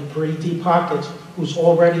apparently pretty deep pockets who's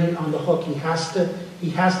already on the hook. He has to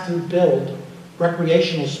build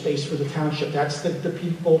recreational space for the township. That's the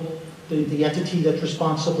people, the entity that's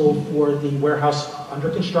responsible for the warehouse under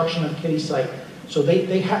construction at the Kitty site. So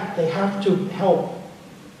they have to help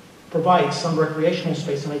provide some recreational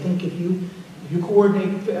space. And I think if you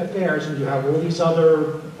coordinate affairs and you have all these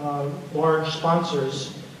other large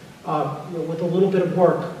sponsors, with a little bit of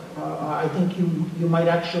work, I think you might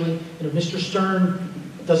actually, you know, Mr. Stern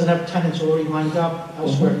doesn't have tenants already lined up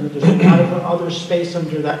elsewhere. There's a lot of other space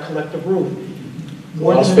under that collective roof.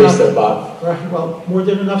 More than space there, Bob. Right, well, more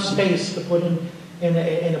than enough space to put in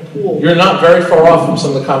a pool. You're not very far off from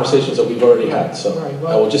some of the conversations that we've already had, so right,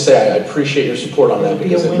 well, I will just say I appreciate your support on that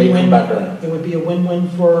because it may come back around. It would be a win-win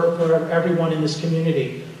for everyone in this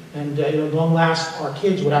community. And at long last, our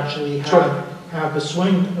kids would actually have a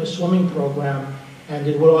swimming program, and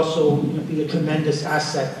it would also be a tremendous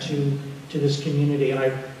asset to this community. And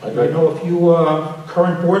I know a few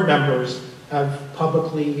current board members have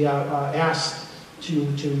publicly asked to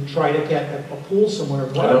try to get a pool somewhere.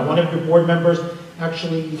 One of your board members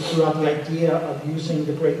actually threw out the idea of using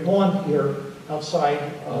the great lawn here outside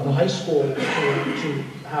the high school to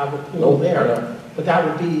have a pool there. But that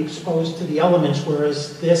would be exposed to the elements,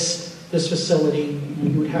 whereas this facility,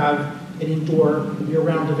 you would have an indoor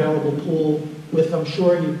year-round available pool with, I'm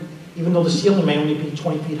sure, even though the ceiling may only be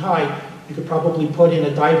 20 feet high, you could probably put in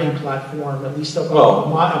a diving platform, at least a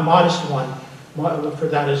modest one, for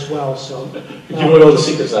that as well. So you know all the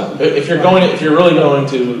secrets now. If you're really going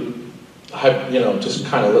to, just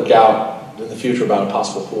kind of look out in the future about a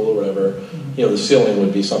possible pool or whatever, the ceiling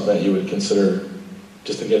would be something that you would consider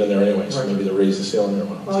just to get in there anyway. So maybe to raise the ceiling or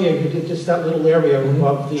whatnot. Oh yeah, you did just that little area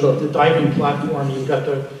above the diving platform. You've got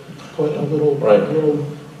to put a little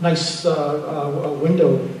nice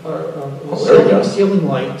window ceiling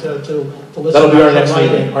light to listen. That'll be our next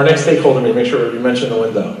meeting. Our next stakeholder meeting. Make sure you mention the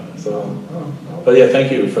window. So, but yeah, thank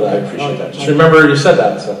you for that. I appreciate that. Just remember you said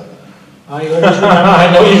that. So I always remember. I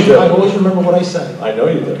know you do. I always remember what I said. I know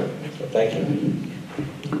you do. So thank you.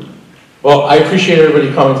 Well, I appreciate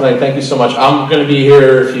everybody coming tonight. Thank you so much. I'm going to be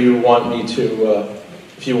here if you want me to,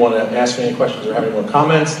 if you want to ask me any questions or have any more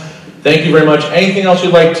comments. Thank you very much. Anything else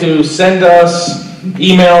you'd like to send us?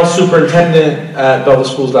 Email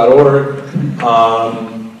superintendent@bellevilleschools.org.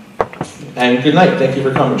 And good night. Thank you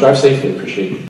for coming. Drive safely. Appreciate it.